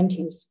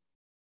 1920s.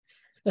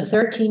 A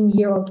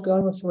 13-year-old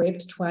girl was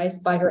raped twice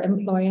by her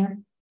employer,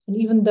 and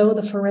even though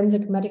the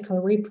forensic medical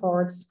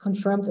reports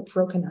confirmed a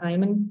broken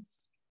hymen,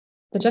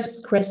 the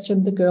judges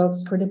questioned the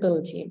girl's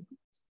credibility.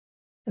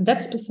 In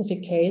that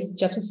specific case,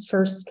 judges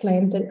first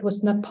claimed that it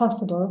was not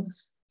possible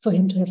for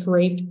him to have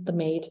raped the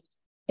maid,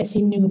 as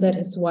he knew that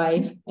his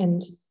wife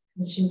and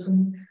the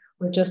children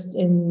were just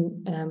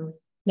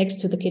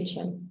next to the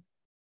kitchen.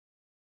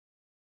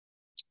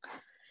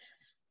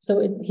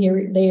 So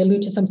here they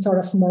allude to some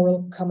sort of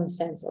moral common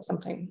sense or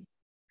something.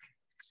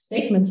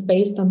 Statements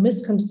based on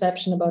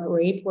misconception about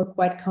rape were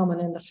quite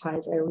common in the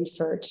files I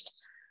researched.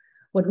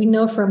 What we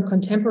know from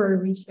contemporary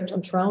research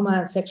on trauma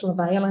and sexual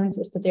violence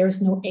is that there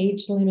is no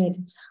age limit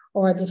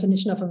or a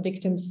definition of a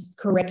victim's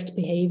correct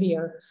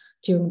behavior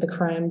during the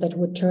crime that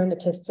would turn a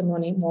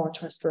testimony more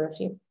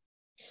trustworthy.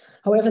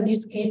 However,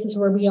 these cases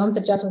were beyond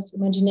the judge's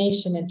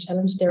imagination and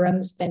challenged their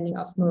understanding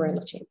of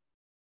morality.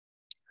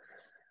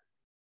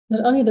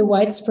 Not only the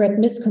widespread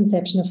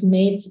misconception of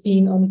maids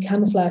being only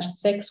camouflaged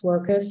sex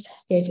workers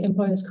gave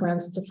employers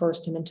grounds to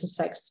force them into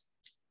sex.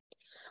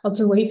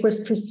 Also, rape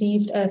was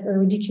perceived as a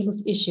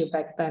ridiculous issue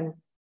back then.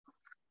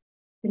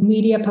 The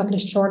media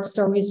published short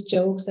stories,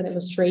 jokes, and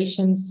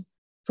illustrations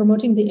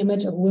promoting the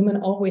image of women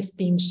always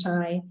being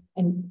shy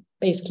and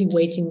basically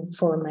waiting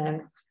for a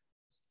man.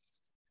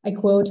 I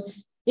quote,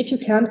 "If you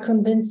can't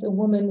convince a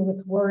woman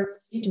with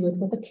words, you do it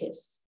with a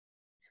kiss."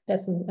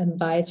 That's an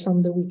advice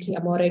from the weekly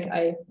Amorek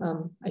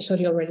I showed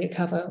you already a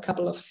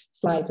couple of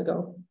slides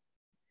ago.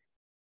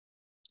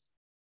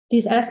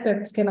 These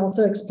aspects can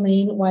also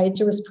explain why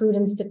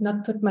jurisprudence did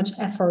not put much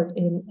effort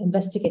in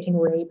investigating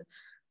rape,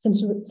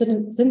 since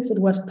it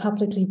was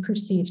publicly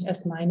perceived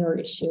as a minor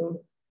issue.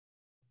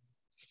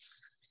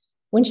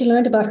 When she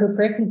learned about her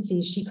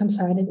pregnancy, she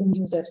confided in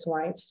Josef's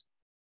wife.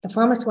 The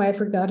farmer's wife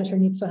regarded her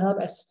need for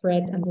help as a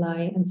threat and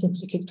lie and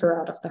simply kicked her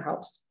out of the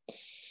house.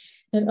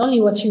 Not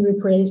only was she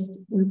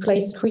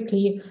replaced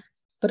quickly,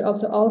 but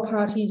also all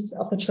parties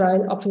of the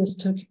trial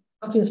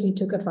obviously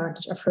took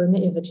advantage of her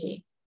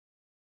naivety.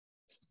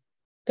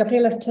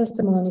 Gabriela's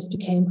testimonies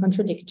became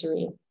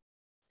contradictory,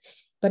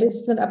 but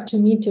it's not up to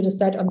me to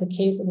decide on the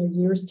case in a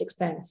heuristic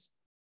sense.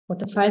 What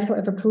the files,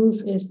 however,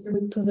 prove is the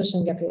weak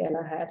position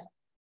Gabriela had.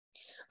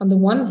 On the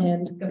one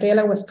hand,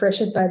 Gabriela was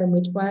pressured by the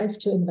midwife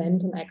to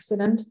invent an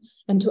accident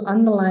and to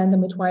underline the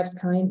midwife's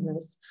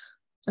kindness,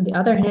 On the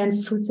other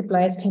hand, food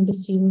supplies can be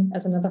seen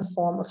as another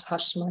form of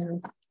hush money.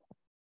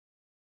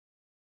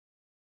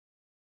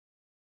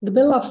 The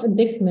bill of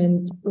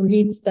indictment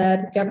reads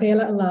that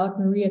Gabriela allowed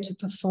Maria to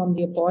perform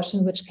the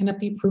abortion, which cannot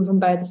be proven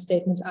by the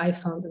statements I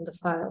found in the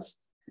files.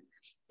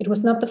 It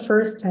was not the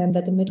first time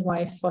that the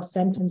midwife was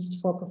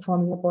sentenced for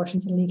performing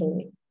abortions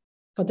illegally.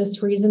 For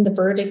this reason, the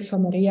verdict for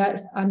Maria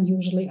is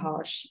unusually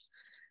harsh.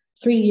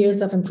 3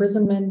 years of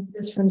imprisonment,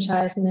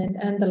 disfranchisement,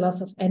 and the loss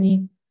of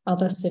any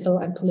other civil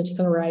and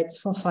political rights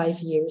for 5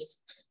 years.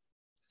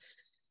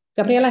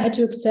 Gabriela had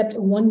to accept a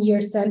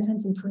 1-year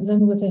sentence in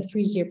prison with a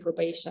 3-year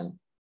probation.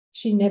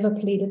 She never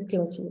pleaded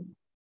guilty.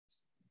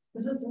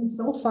 This is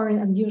insofar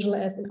unusual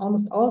as in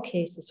almost all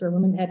cases where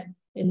women had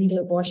illegal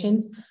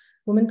abortions,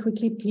 women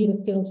quickly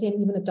pleaded guilty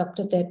and even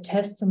adopted their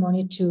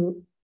testimony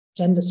to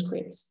gender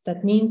scripts.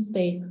 That means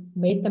they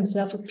made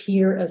themselves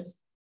appear as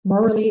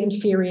morally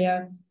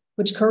inferior,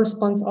 which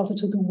corresponds also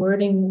to the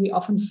wording we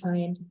often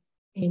find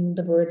in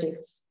the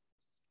verdicts,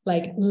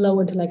 like low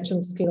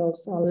intellectual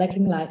skills or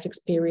lacking life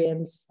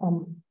experience,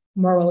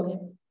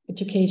 moral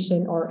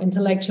education or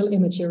intellectual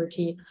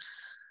immaturity.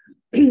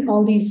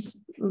 All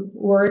these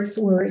words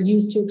were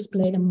used to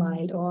explain a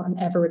mild or an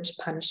average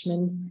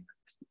punishment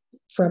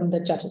from the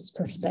judge's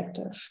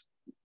perspective.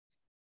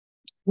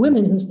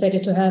 Women who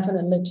stated to have an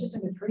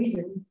illegitimate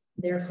reason,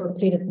 therefore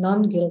pleaded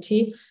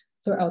non-guilty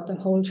throughout the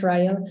whole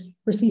trial,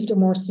 received a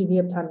more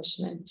severe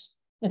punishment.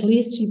 At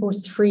least she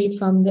was freed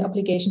from the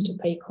obligation to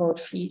pay court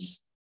fees.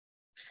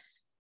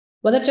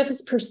 What the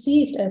judges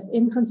perceived as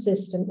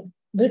inconsistent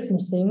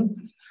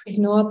witnessing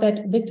ignored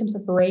that victims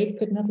of rape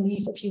could not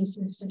leave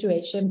abusive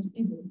situations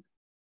easily.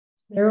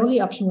 Their only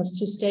option was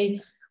to stay,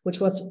 which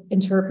was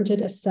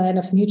interpreted as a sign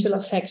of mutual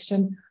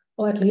affection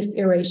or at least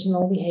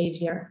irrational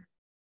behavior.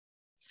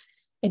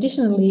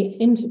 Additionally,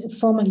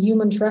 informal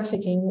human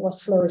trafficking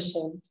was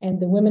flourishing, and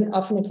the women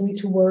often agreed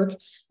to work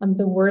under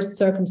the worst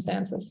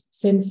circumstances,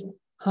 since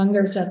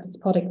hunger is a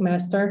despotic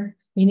master,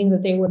 meaning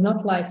that they were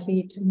not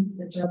likely to do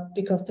the job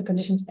because the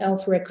conditions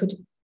elsewhere could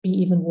be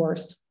even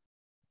worse.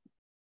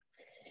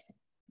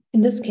 In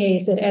this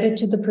case, it added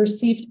to the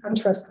perceived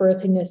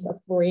untrustworthiness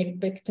of rape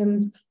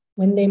victims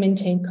when they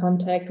maintained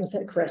contact with the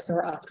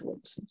aggressor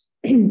afterwards.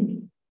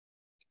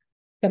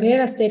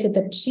 Gabriela stated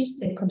that she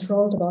stayed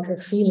controlled about her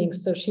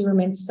feelings, so she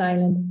remained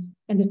silent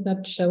and did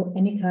not show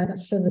any kind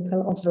of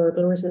physical or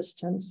verbal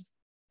resistance.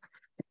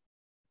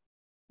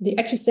 The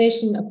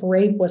accusation of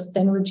rape was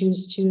then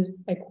reduced to,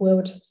 I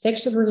quote,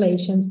 sexual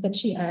relations that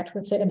she had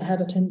with the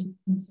inhabitant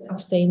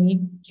of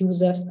Sani,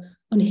 Joseph,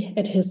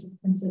 at his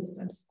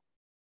insistence.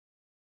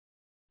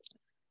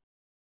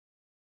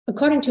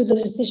 According to the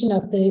decision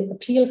of the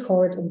appeal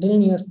court in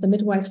Vilnius, the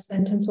midwife's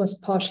sentence was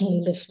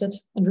partially lifted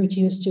and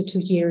reduced to 2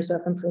 years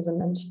of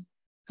imprisonment.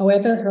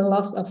 However, her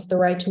loss of the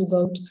right to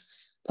vote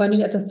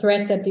pointed at the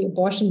threat that the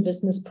abortion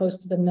business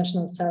posed to the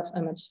national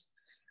self-image.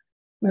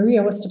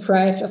 Maria was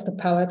deprived of the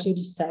power to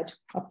decide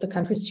of the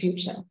country's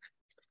future.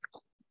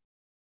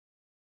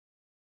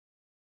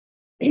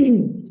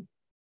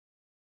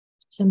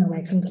 So now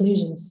my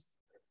conclusions.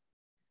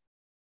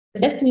 The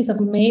Destinies of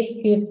Maids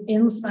give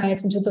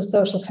insights into the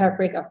social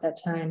fabric of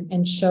that time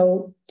and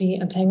show the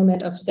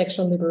entanglement of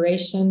sexual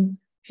liberation,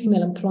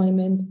 female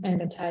employment,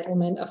 and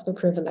entitlement of the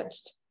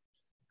privileged.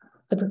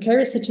 The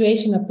precarious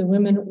situation of the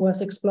women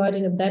was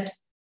exploited in that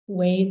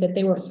way that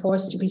they were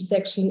forced to be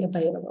sexually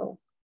available.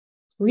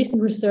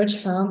 Recent research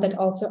found that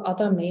also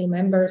other male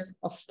members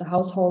of the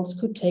households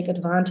could take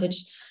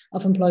advantage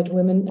of employed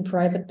women in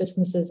private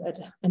businesses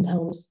and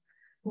homes,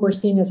 who were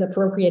seen as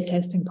appropriate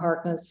testing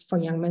partners for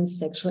young men's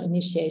sexual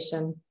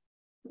initiation.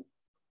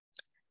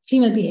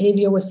 Female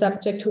behavior was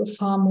subject to a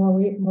far more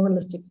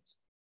moralistic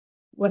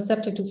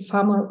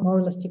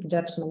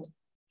judgment.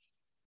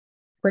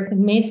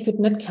 Pregnant maids could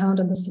not count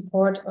on the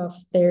support of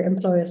their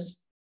employers'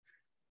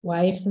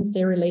 wives, since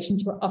their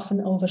relations were often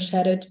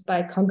overshadowed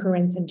by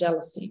concurrence and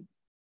jealousy.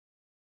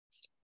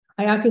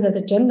 I argue that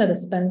the gender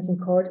disbalance in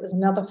court is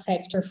another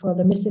factor for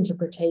the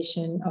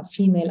misinterpretation of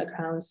female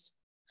accounts.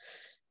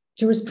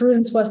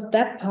 Jurisprudence was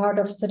that part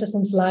of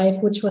citizens' life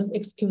which was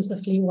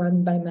exclusively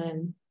run by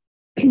men.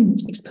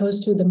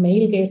 Exposed to the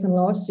male gaze in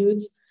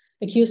lawsuits,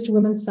 accused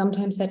women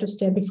sometimes had to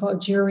stand before a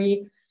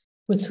jury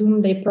with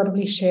whom they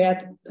probably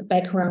shared a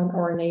background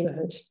or a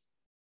neighborhood.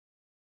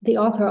 The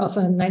author of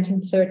a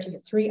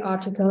 1933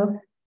 article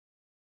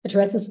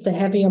addresses the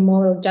heavier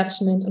moral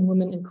judgment on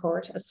women in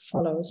court as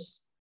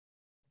follows.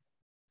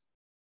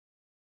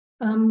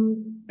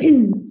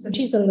 So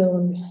she's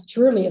alone,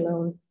 truly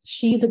alone.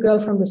 She, the girl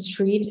from the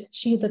street,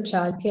 she, the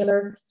child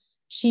killer,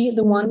 she,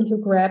 the one who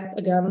grabbed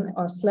a gun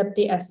or slapped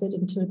the acid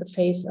into the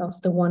face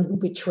of the one who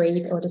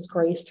betrayed or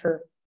disgraced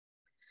her.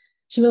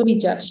 She will be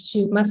judged.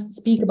 She must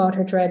speak about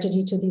her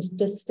tragedy to these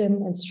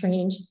distant and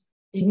strange,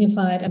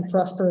 dignified and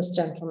prosperous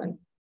gentlemen.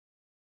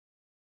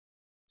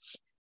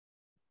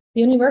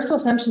 The universal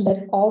assumption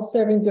that all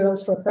serving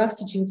girls were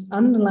prostitutes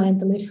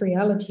underlined the lived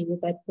reality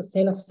that the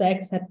sale of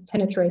sex had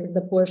penetrated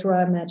the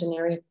bourgeois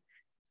imaginary.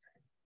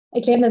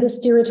 I claim that this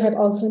stereotype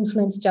also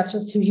influenced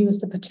judges who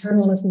used a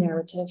paternalist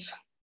narrative.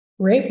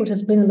 Rape would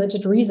have been a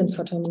legit reason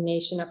for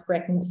termination of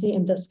pregnancy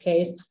in this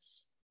case,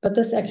 but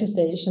this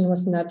accusation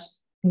was not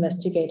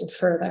investigated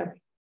further.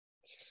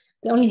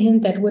 The only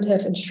hint that would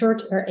have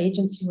ensured her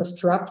agency was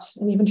dropped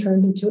and even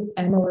turned into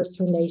amorous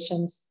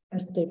relations,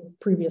 as the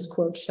previous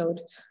quote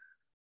showed.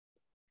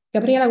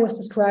 Gabriela was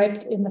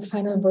described in the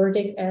final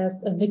verdict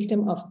as a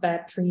victim of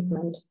bad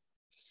treatment.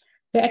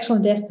 Her actual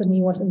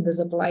destiny was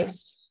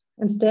invisibilized.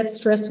 Instead,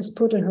 stress was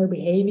put on her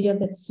behavior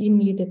that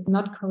seemingly did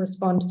not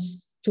correspond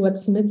to what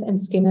Smith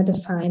and Skinner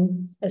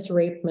define as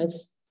rape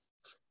myths.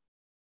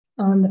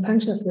 On the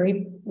function of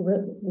rape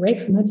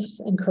myths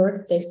in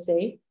court, they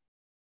say,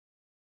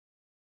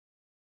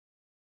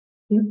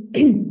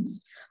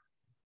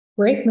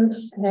 rape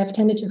myths have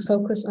tended to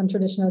focus on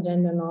traditional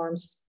gender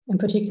norms. In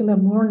particular,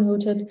 Moore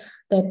noted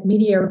that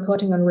media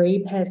reporting on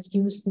rape has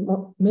used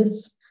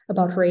myths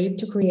about rape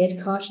to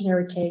create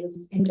cautionary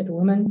tales aimed at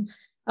women,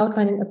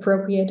 outlining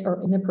appropriate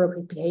or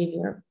inappropriate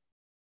behavior.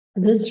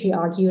 This, she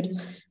argued,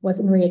 was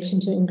in reaction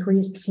to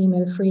increased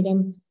female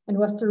freedom and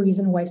was the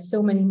reason why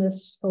so many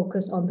myths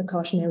focus on the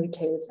cautionary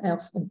tales of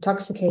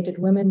intoxicated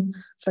women,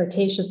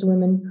 flirtatious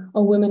women,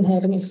 or women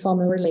having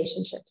informal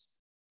relationships.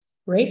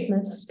 Rape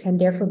myths can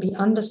therefore be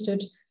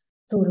understood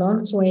through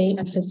Lonsway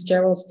and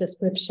Fitzgerald's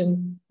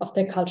description of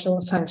their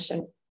cultural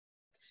function.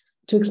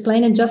 To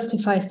explain and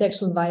justify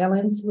sexual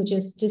violence, which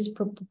is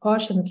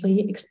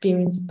disproportionately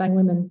experienced by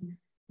women,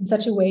 in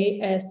such a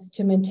way as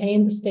to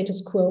maintain the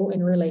status quo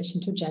in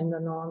relation to gender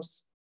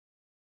norms.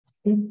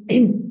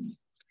 Given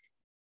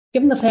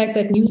the fact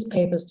that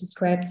newspapers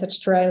described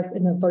such trials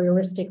in a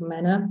voyeuristic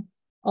manner,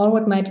 all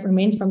what might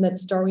remain from that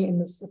story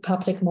is a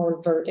public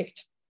moral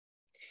verdict.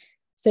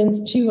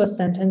 Since she was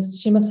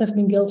sentenced, she must have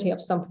been guilty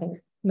of something,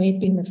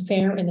 maybe an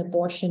affair, an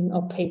abortion,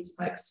 or paid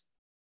sex,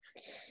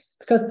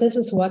 because this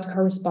is what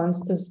corresponds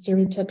to the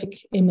stereotypic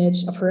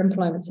image of her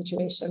employment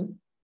situation.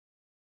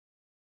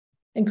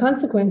 In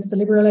consequence, the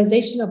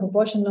liberalization of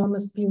abortion law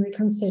must be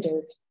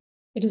reconsidered.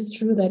 It is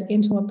true that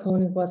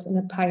Interwar was in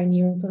a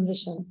pioneering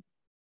position.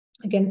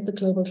 Against the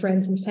global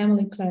trends in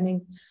family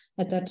planning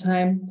at that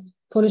time,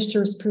 Polish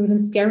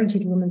jurisprudence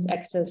guaranteed women's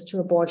access to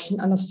abortion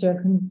under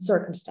certain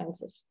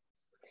circumstances.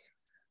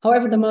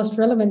 However, the most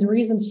relevant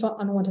reasons for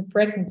unwanted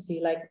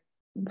pregnancy, like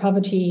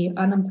poverty,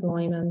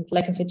 unemployment,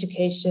 lack of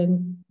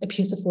education,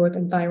 abusive work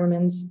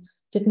environments,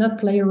 did not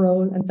play a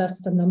role, and thus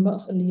the number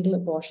of illegal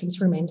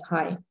abortions remained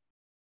high.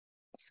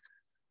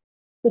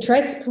 The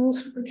trials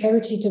proved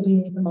precarity to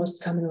be the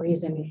most common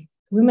reason.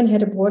 Women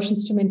had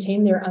abortions to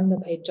maintain their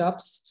underpaid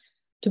jobs,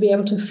 to be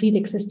able to feed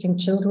existing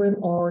children,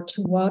 or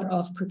to ward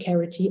off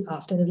precarity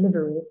after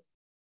delivery.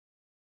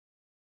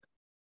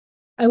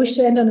 I wish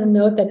to end on a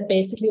note that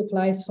basically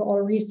applies for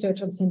all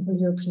research on Central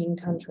European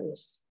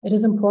countries. It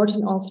is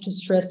important also to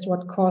stress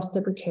what caused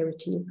the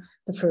precarity in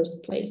the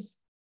first place.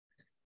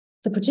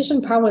 The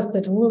partition powers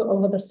that rule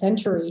over the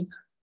century,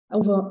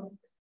 over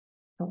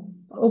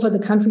the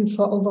country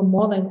for over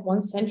more than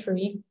 1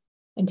 century,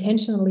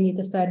 intentionally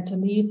decided to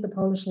leave the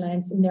Polish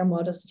lands in their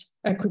modest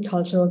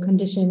agricultural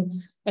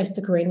condition as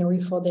the granary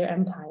for their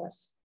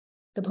empires.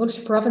 The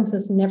Polish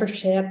provinces never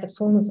shared the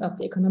fullness of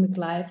the economic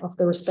life of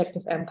the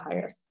respective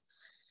empires.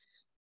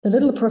 The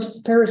little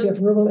prosperity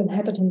of rural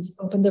inhabitants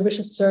opened a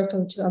vicious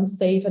circle to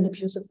unsafe and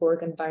abusive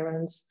work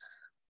environments.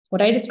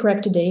 What I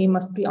describe today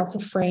must be also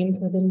framed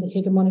within the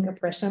hegemonic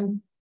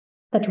oppression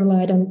that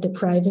relied on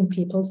depriving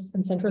peoples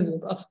in Central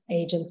Europe of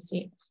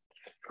agency.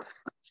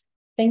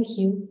 Thank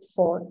you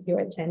for your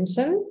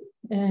attention.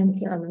 And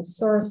here are my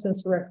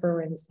sources,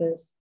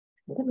 references.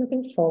 I'm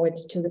looking forward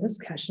to the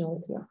discussion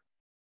with you.